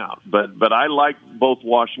turn out. But I like both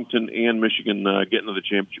Washington and Michigan getting to the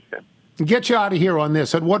championship game. Get you out of here on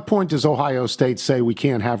this. At what point does Ohio State say we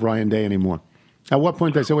can't have Ryan Day anymore? At what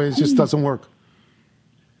point they say, well, it just doesn't work?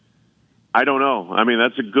 I don't know. I mean,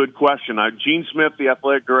 that's a good question. Gene Smith, the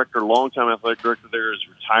athletic director, longtime athletic director there, is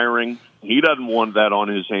retiring. He doesn't want that on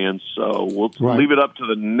his hands, so we'll leave it up to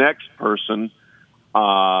the next person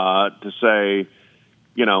to say,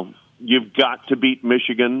 you've got to beat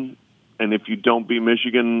Michigan, and if you don't beat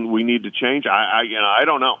Michigan, we need to change. I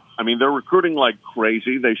don't know. I mean, they're recruiting like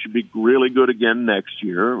crazy. They should be really good again next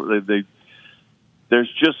year.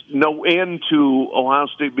 There's just no end to Ohio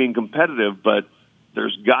State being competitive, but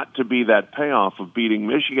there's got to be that payoff of beating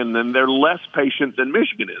Michigan. And they're less patient than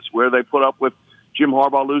Michigan is, where they put up with Jim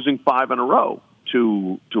Harbaugh losing 5 in a row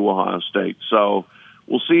to Ohio State. So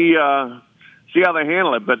we'll see how they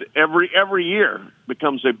handle it. But every year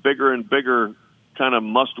becomes a bigger and bigger kind of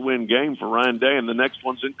must-win game for Ryan Day, and the next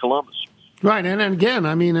one's in Columbus. Right, and again,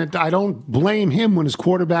 I mean, I don't blame him when his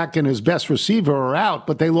quarterback and his best receiver are out,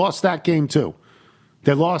 but they lost that game too.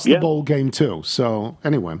 They lost the bowl game too. So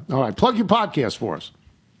anyway, all right, plug your podcast for us.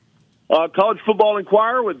 College Football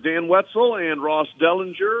Inquirer with Dan Wetzel and Ross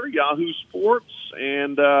Dellinger, Yahoo Sports,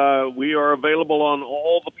 and we are available on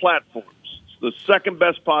all the platforms. It's the second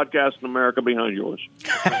best podcast in America behind yours.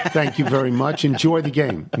 Thank you very much. Enjoy the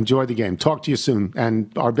game. Enjoy the game. Talk to you soon,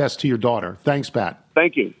 and our best to your daughter. Thanks, Pat.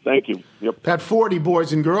 Thank you. Thank you. Yep. Pat Forty,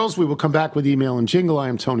 boys and girls. We will come back with email and jingle. I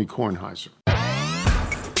am Tony Kornheiser.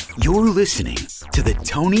 You're listening to the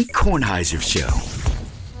Tony Kornheiser Show.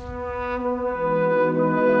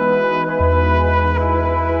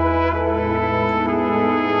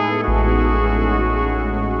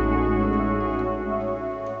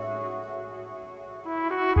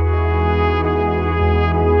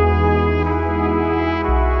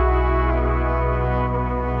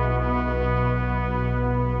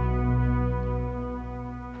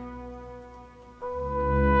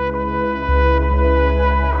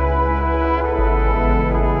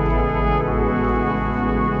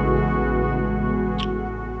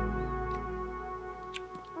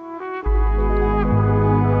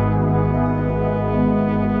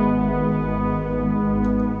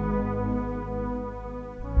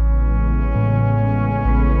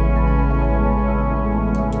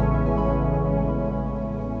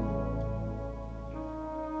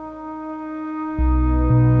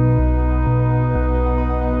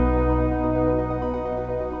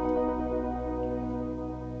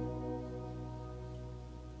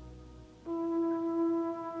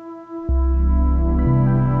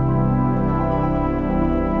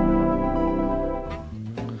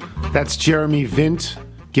 That's Jeremy Vint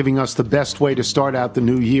giving us the best way to start out the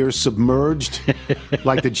new year, submerged,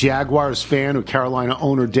 like the Jaguars fan who Carolina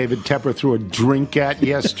owner David Tepper threw a drink at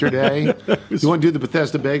yesterday. You want to do the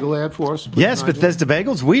Bethesda Bagel ad for us? Yes, Nigel? Bethesda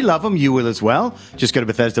Bagels. We love them. You will as well. Just go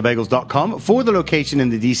to BethesdaBagels.com for the location in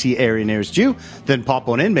the D.C. area nearest you. Then pop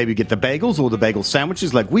on in, maybe get the bagels or the bagel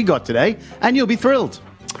sandwiches like we got today, and you'll be thrilled.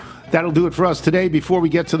 That'll do it for us today. Before we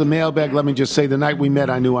get to the mailbag, let me just say the night we met,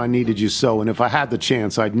 I knew I needed you so. And if I had the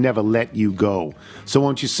chance, I'd never let you go. So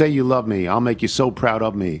won't you say you love me? I'll make you so proud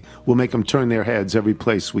of me. We'll make them turn their heads every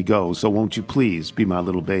place we go. So won't you please be my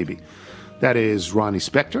little baby? That is Ronnie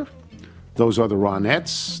Spector. Those are the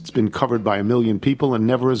Ronettes. It's been covered by a million people and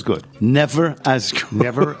never as good. Never as good.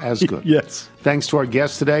 Never as good. Yes. Thanks to our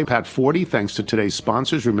guest today, Pat Forty. Thanks to today's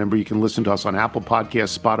sponsors. Remember, you can listen to us on Apple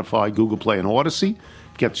Podcasts, Spotify, Google Play, and Odyssey.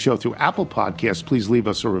 Get the show through Apple Podcasts. Please leave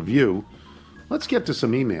us a review. Let's get to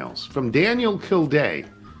some emails. From Daniel Kilday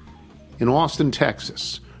in Austin,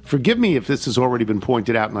 Texas. Forgive me if this has already been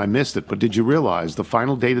pointed out and I missed it, but did you realize the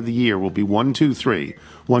final date of the year will be 1-2-3?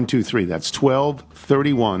 1-2-3. That's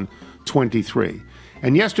 12/31/23.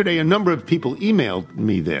 And yesterday, a number of people emailed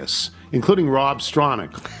me this, including Rob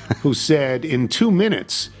Stronach, who said in 2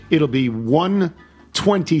 minutes it'll be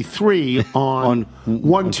 1-23 on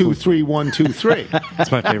 1-2-3-1-2-3.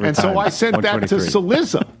 That's my favorite. And so I sent that to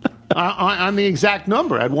Saliza on the exact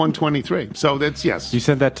number at 123. So that's yes. You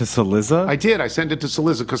sent that to Saliza? I did. I sent it to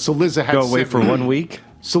Saliza because Saliza had go away for 1 week.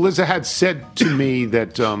 Saliza had said to me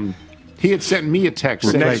that he had sent me a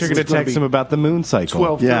text. Next, you're going to text him about the moon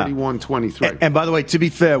cycle. 12/31/23. And by the way, to be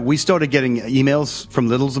fair, we started getting emails from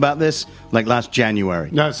Littles about this like last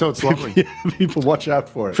January. No, so it's lovely. People watch out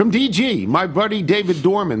for it. From DG, my buddy David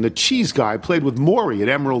Dorman, the cheese guy, played with Maury at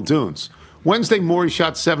Emerald Dunes. Wednesday, Maury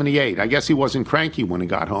shot 78. I guess he wasn't cranky when he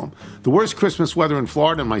got home. The worst Christmas weather in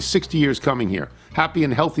Florida in my 60 years coming here. Happy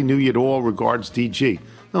and healthy New Year to all. Regards, DG.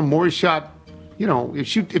 No, Maury shot, you know,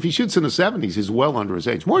 if he shoots in the 70s, he's well under his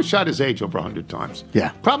age. Maury shot his age over 100 times. Yeah.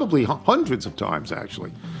 Probably hundreds of times,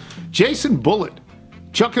 actually. Jason Bullitt,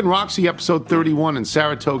 Chuck and Roxy, episode 31 in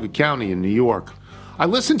Saratoga County in New York. I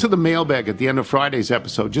listened to the mailbag at the end of Friday's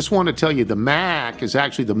episode. Just want to tell you the MAC is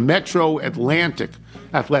actually the Metro Atlantic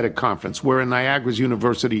Athletic Conference, where Niagara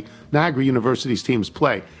University's teams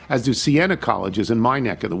play, as do Siena colleges in my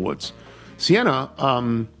neck of the woods. Siena,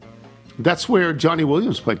 that's where Johnny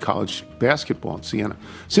Williams played college basketball in Siena.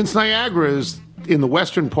 Since Niagara is in the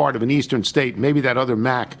western part of an eastern state, maybe that other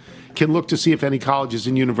MAC can look to see if any colleges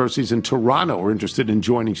and universities in Toronto are interested in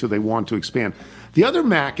joining so they want to expand. The other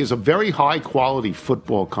MAC is a very high-quality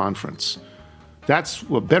football conference. That's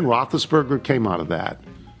what Ben Roethlisberger came out of that.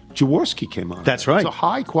 Jaworski came out of That's right. It's a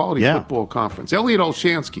high-quality football conference. Elliot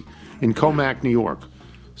Olshansky in Comac, New York,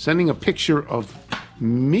 sending a picture of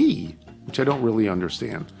me, which I don't really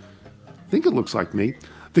understand. I think it looks like me.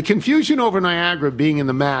 The confusion over Niagara being in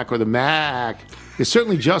the MAC or the MAC is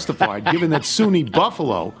certainly justified, given that SUNY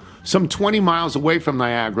Buffalo some 20 miles away from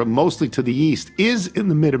Niagara, mostly to the east, is in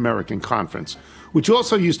the Mid-American Conference, which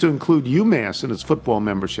also used to include UMass in its football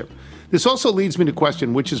membership. This also leads me to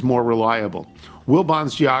question which is more reliable,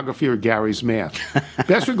 Wilbon's geography or Gary's math.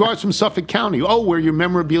 Best regards from Suffolk County. Oh, where your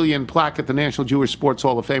memorabilia and plaque at the National Jewish Sports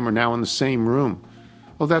Hall of Fame are now in the same room.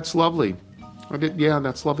 Oh, that's lovely. Yeah,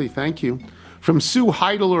 that's lovely. Thank you. From Sue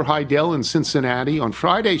Heidel or Heidel in Cincinnati. On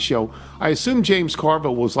Friday's show, I assume James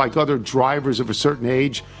Carville was like other drivers of a certain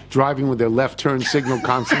age, driving with their left turn signal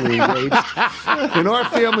constantly engaged. In our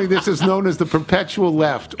family, this is known as the perpetual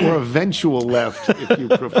left or eventual left, if you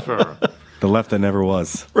prefer. The left that never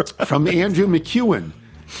was. From Andrew McEwen.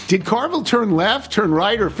 Did Carville turn left, turn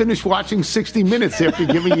right, or finish watching 60 Minutes after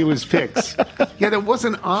giving you his picks? Yeah, that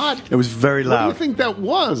wasn't odd. It was very loud. What do you think that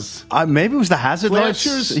was? Maybe it was the hazard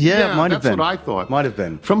Flashers? lights. Yeah, it might have been. That's what I thought. Might have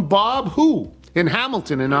been. From Bob Who in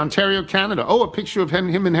Hamilton in Ontario, Canada. Oh, a picture of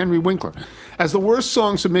him and Henry Winkler. As the worst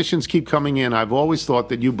song submissions keep coming in, I've always thought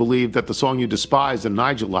that you believed that the song you despised and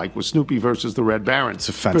Nigel liked was Snoopy versus the Red Baron. It's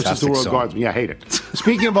a fantastic versus the Royal song. Guardsmen. Yeah, I hate it.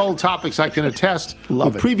 Speaking of old topics, I can attest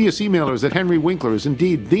with previous emailers that Henry Winkler is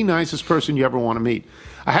indeed the nicest person you ever want to meet.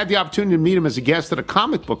 I had the opportunity to meet him as a guest at a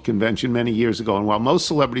comic book convention many years ago, and while most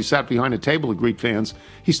celebrities sat behind a table to greet fans,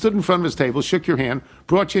 he stood in front of his table, shook your hand,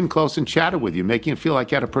 brought you in close, and chatted with you, making it feel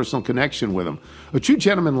like you had a personal connection with him. A true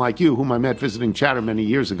gentleman like you, whom I met visiting Chatham many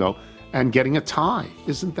years ago, and getting a tie.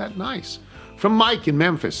 Isn't that nice? From Mike in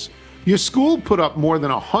Memphis. Your school put up more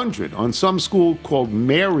than 100 on some school called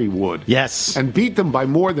Marywood. Yes. And beat them by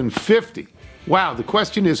more than 50. Wow, the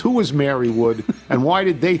question is, who is Marywood, and why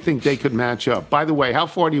did they think they could match up? By the way, how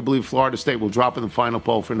far do you believe Florida State will drop in the final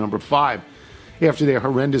poll for number 5 after their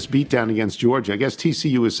horrendous beatdown against Georgia? I guess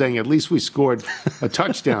TCU is saying at least we scored a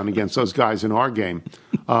touchdown against those guys in our game.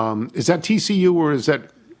 Is that TCU or is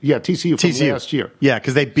that... Yeah, TCU from last year. Yeah,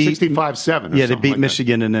 because they beat... 65-7 Yeah, they beat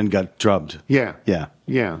Michigan and then got drubbed. Yeah. Yeah.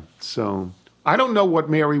 Yeah, so... I don't know what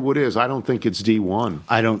Marywood is. I don't think it's D1.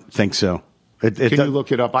 I don't think so. Can you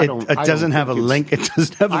look it up? It doesn't have a link. It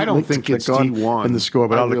doesn't have a link. I don't think it's D1 in the score,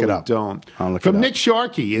 but I'll look it up. I'll look it up. From Nick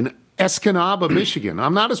Sharkey in Escanaba, Michigan.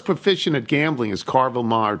 I'm not as proficient at gambling as Carville,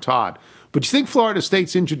 Ma, or Todd, but you think Florida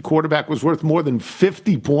State's injured quarterback was worth more than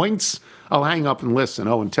 50 points? I'll hang up and listen.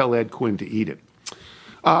 Oh, and tell Ed Quinn to eat it.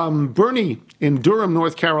 Bernie in Durham,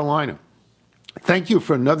 North Carolina. Thank you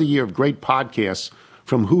for another year of great podcasts,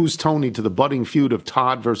 from Who's Tony to the budding feud of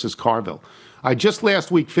Todd versus Carville. I just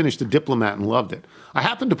last week finished The Diplomat and loved it. I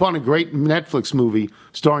happened upon a great Netflix movie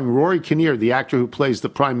starring Rory Kinnear, the actor who plays the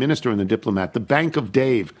Prime Minister in The Diplomat, The Bank of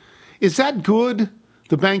Dave. Is that good?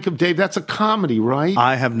 The Bank of Dave? That's a comedy, right?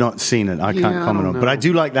 I have not seen it. I can't comment on it. But I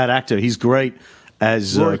do like that actor. He's great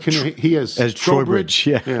as Rory Kinnear. He is as Trowbridge.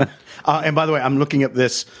 Yeah. And by the way, I'm looking at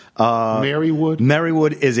this. Marywood?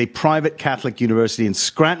 Marywood is a private Catholic university in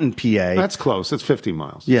Scranton, PA. That's close. That's 50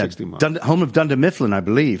 miles. Yeah. 60 miles. Home of Dunder Mifflin, I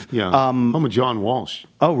believe. Yeah. Home of John Walsh.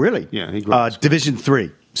 Oh, really? Yeah. He grew up Division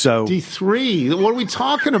 3. So D3. What are we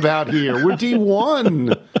talking about here? We're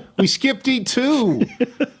D1. We skipped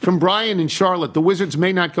D2. From Brian in Charlotte, the Wizards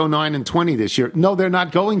may not go 9-20 this year. No, they're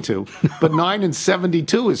not going to. But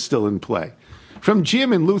 9-72 is still in play. From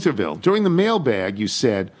Jim in Lutherville, during the mailbag, you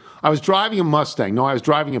said, I was driving a Mustang. No, I was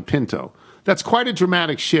driving a Pinto. That's quite a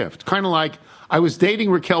dramatic shift. Kind of like I was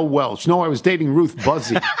dating Raquel Welch. No, I was dating Ruth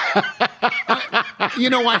Buzzy.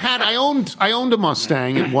 I owned a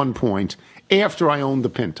Mustang at one point after I owned the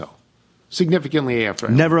Pinto. Significantly after.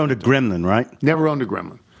 Never owned a Gremlin, right? Never owned a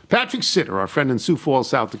Gremlin. Patrick Sitter, our friend in Sioux Falls,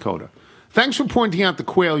 South Dakota. Thanks for pointing out the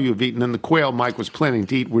quail you've eaten and the quail Mike was planning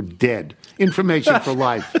to eat were dead. Information for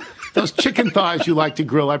life. Those chicken thighs you like to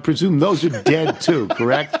grill, I presume those are dead too,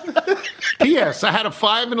 correct? P.S. I had a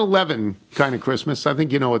 5 and 11 kind of Christmas. I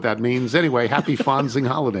think you know what that means. Anyway, happy Fonzing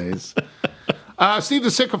holidays. Steve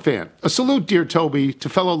the Sycophant. A salute, dear Toby, to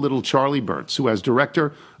fellow little Charlie Burtz, who as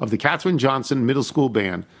director of the Katherine Johnson Middle School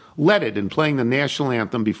Band, led it in playing the national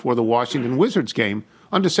anthem before the Washington Wizards game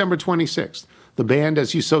on December 26th. The band,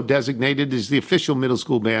 as you so designated, is the official middle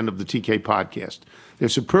school band of the TK podcast. Their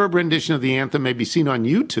superb rendition of the anthem may be seen on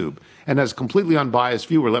YouTube, and as a completely unbiased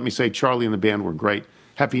viewer, let me say Charlie and the band were great.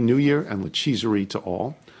 Happy New Year and Lacheserie to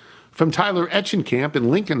all. From Tyler Etchenkamp in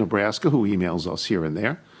Lincoln, Nebraska, who emails us here and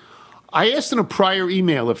there. I asked in a prior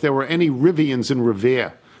email if there were any Rivians in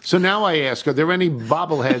Revere. So now I ask, are there any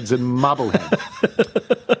bobbleheads in Mobblehead?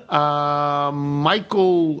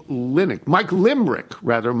 Mike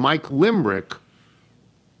Limerick,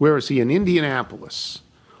 where is he? In Indianapolis.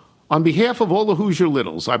 On behalf of all the Hoosier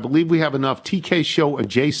Littles, I believe we have enough TK Show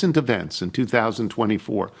adjacent events in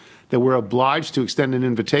 2024 that we're obliged to extend an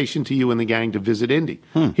invitation to you and the gang to visit Indy.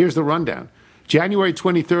 Here's the rundown. January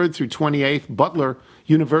 23rd through 28th, Butler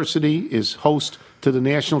University is host to the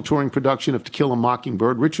national touring production of To Kill a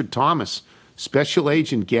Mockingbird. Richard Thomas, Special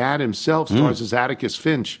Agent Gad himself, stars as Atticus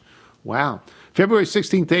Finch. Wow. February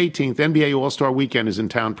 16th to 18th, NBA All-Star Weekend is in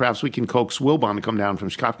town. Perhaps we can coax Wilbon to come down from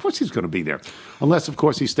Chicago. Of course he's going to be there. Unless, of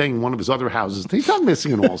course, he's staying in one of his other houses. He's not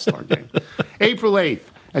missing an All-Star game. April 8th,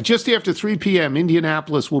 at just after 3 p.m.,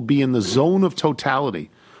 Indianapolis will be in the zone of totality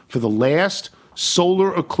for the last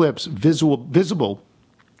solar eclipse visible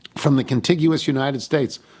from the contiguous United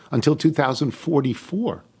States until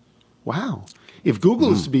 2044. Wow. If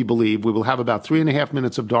Google is to be believed, we will have about 3.5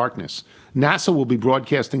 minutes of darkness. NASA will be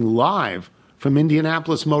broadcasting live from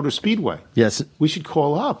Indianapolis Motor Speedway. Yes. We should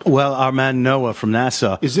call up. Well, our man Noah from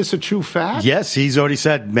NASA. Is this a true fact? Yes, he's already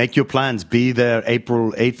said, make your plans. Be there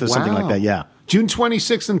April 8th or something like that, yeah. June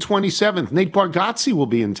 26th and 27th, Nate Bargatze will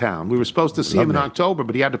be in town. We were supposed to see him in October,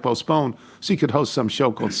 but he had to postpone so he could host some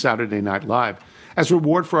show called Saturday Night Live. As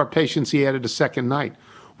reward for our patience, he added a second night.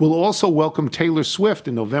 We'll also welcome Taylor Swift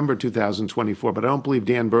in November 2024, but I don't believe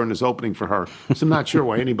Dan Byrne is opening for her, so I'm not sure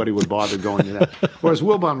why anybody would bother going to that. Or as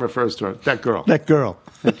Wilbon refers to her, that girl. That girl.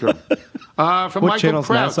 That girl. From what Michael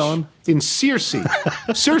Crouch on? In Searcy,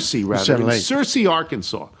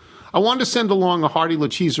 Arkansas. I wanted to send along a hearty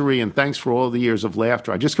lacheserie and thanks for all the years of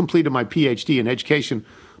laughter. I just completed my PhD in education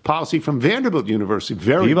policy from Vanderbilt University.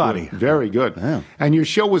 Very good. Very good. Yeah. And your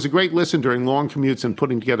show was a great listen during long commutes and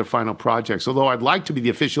putting together final projects. Although I'd like to be the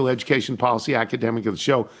official education policy academic of the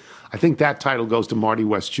show, I think that title goes to Marty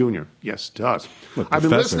West Jr. Yes, it does. I've been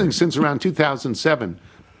listening since around 2007,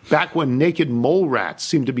 back when naked mole rats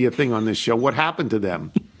seemed to be a thing on this show. What happened to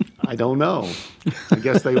them? I don't know. I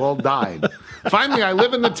guess they all died. Finally, I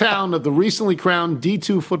live in the town of the recently crowned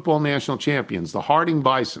D2 football national champions, the Harding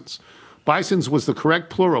Bisons. Bisons was the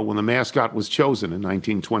correct plural when the mascot was chosen in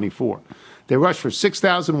 1924. They rushed for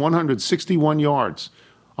 6,161 yards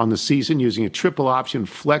on the season using a triple option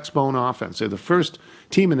flex bone offense. They're the first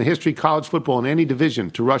team in the history of college football in any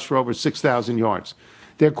division to rush for over 6,000 yards.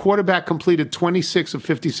 Their quarterback completed 26 of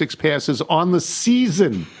 56 passes on the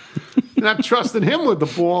season. They're not trusting him with the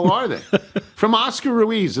ball, are they? From Oscar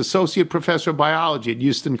Ruiz, Associate Professor of Biology at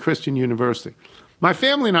Houston Christian University. My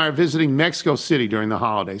family and I are visiting Mexico City during the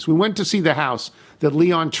holidays. We went to see the house that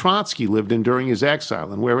Leon Trotsky lived in during his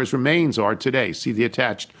exile and where his remains are today. See the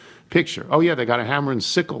attached picture. Oh, yeah, they got a hammer and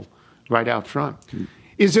sickle right out front.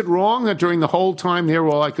 Is it wrong that during the whole time there,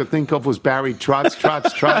 all I could think of was Barry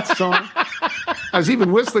Trotz song? I was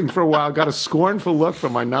even whistling for a while, got a scornful look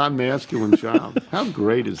from my non-masculine child. How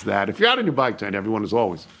great is that? If you're out on your bike tonight, everyone, as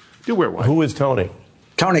always, do wear white. Who is Tony?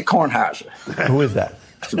 Tony Kornheiser. Who is that?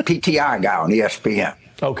 It's a PTI guy on ESPN.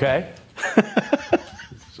 Okay.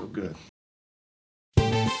 So good.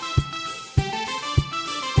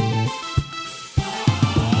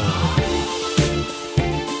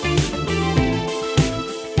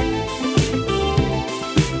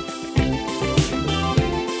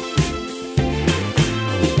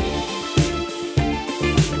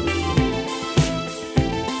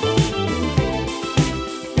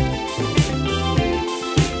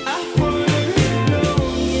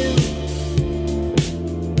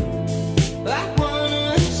 I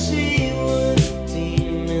wanna see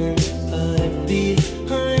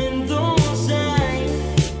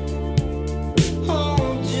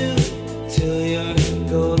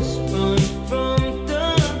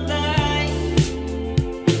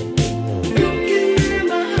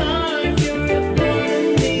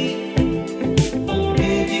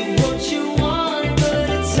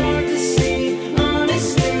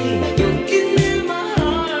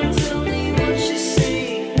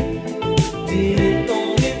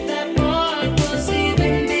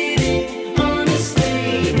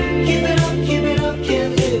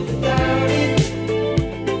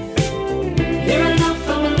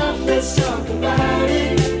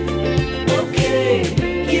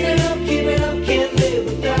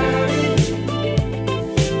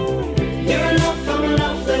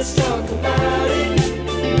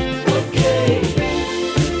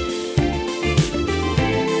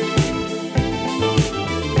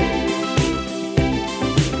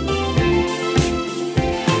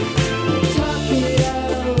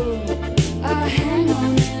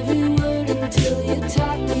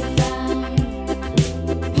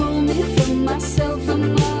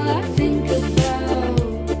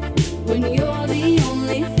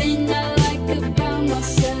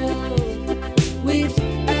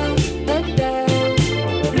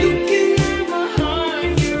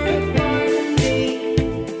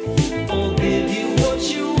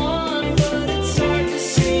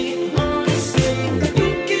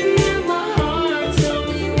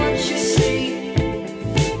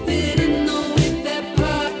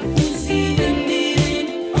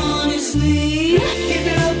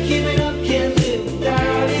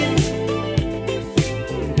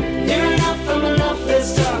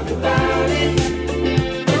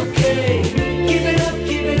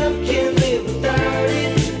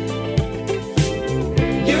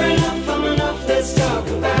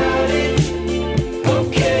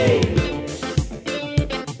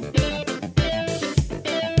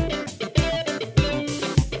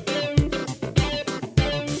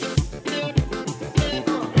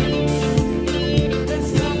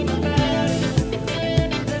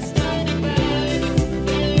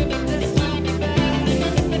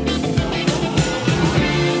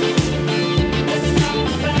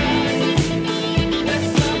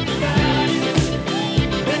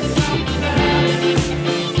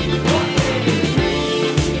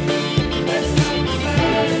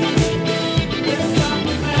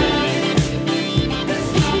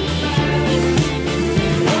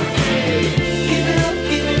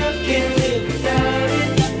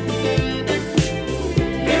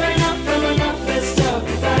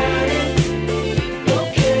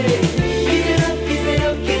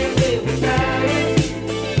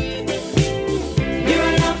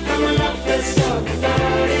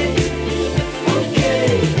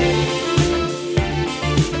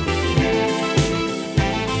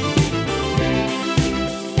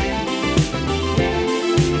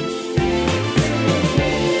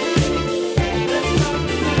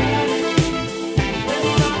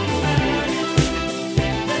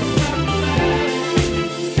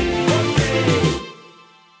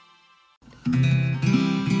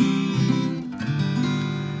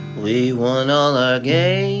won all our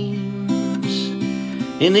games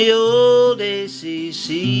in the old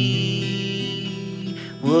ACC.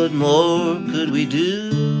 What more could we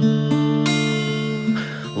do?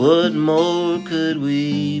 What more could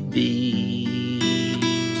we be?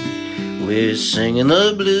 We're singing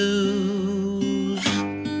the blues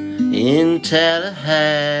in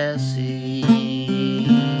Tallahassee.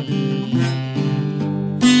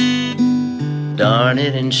 Darn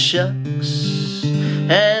it and shucks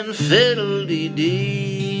and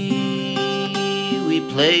fiddle-dee-dee, we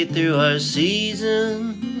played through our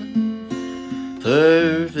season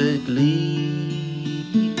perfectly.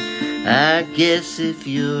 I guess if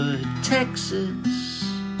you're Texas,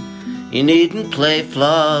 you needn't play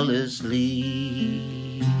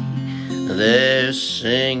flawlessly. They're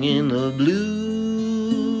singing the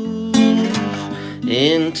blues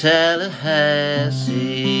in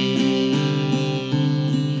Tallahassee.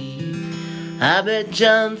 I bet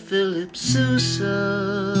John Philip Sousa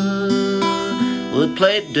would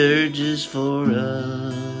play dirges for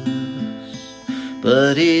us,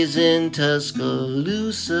 but he's in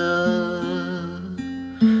Tuscaloosa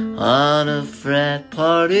on a frat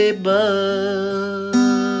party bus.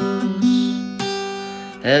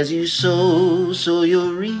 As you sow, so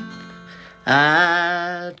you'll reap,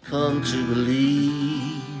 I'd come to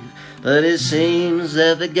believe. But it seems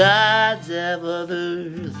that the gods have other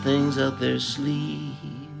things up their sleeve.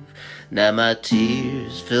 Now my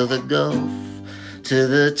tears fill the gulf to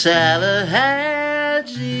the Tallahatchie.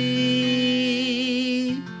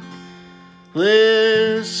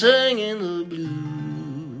 We're singing the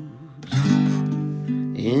blues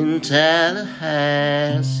in Tallahassee.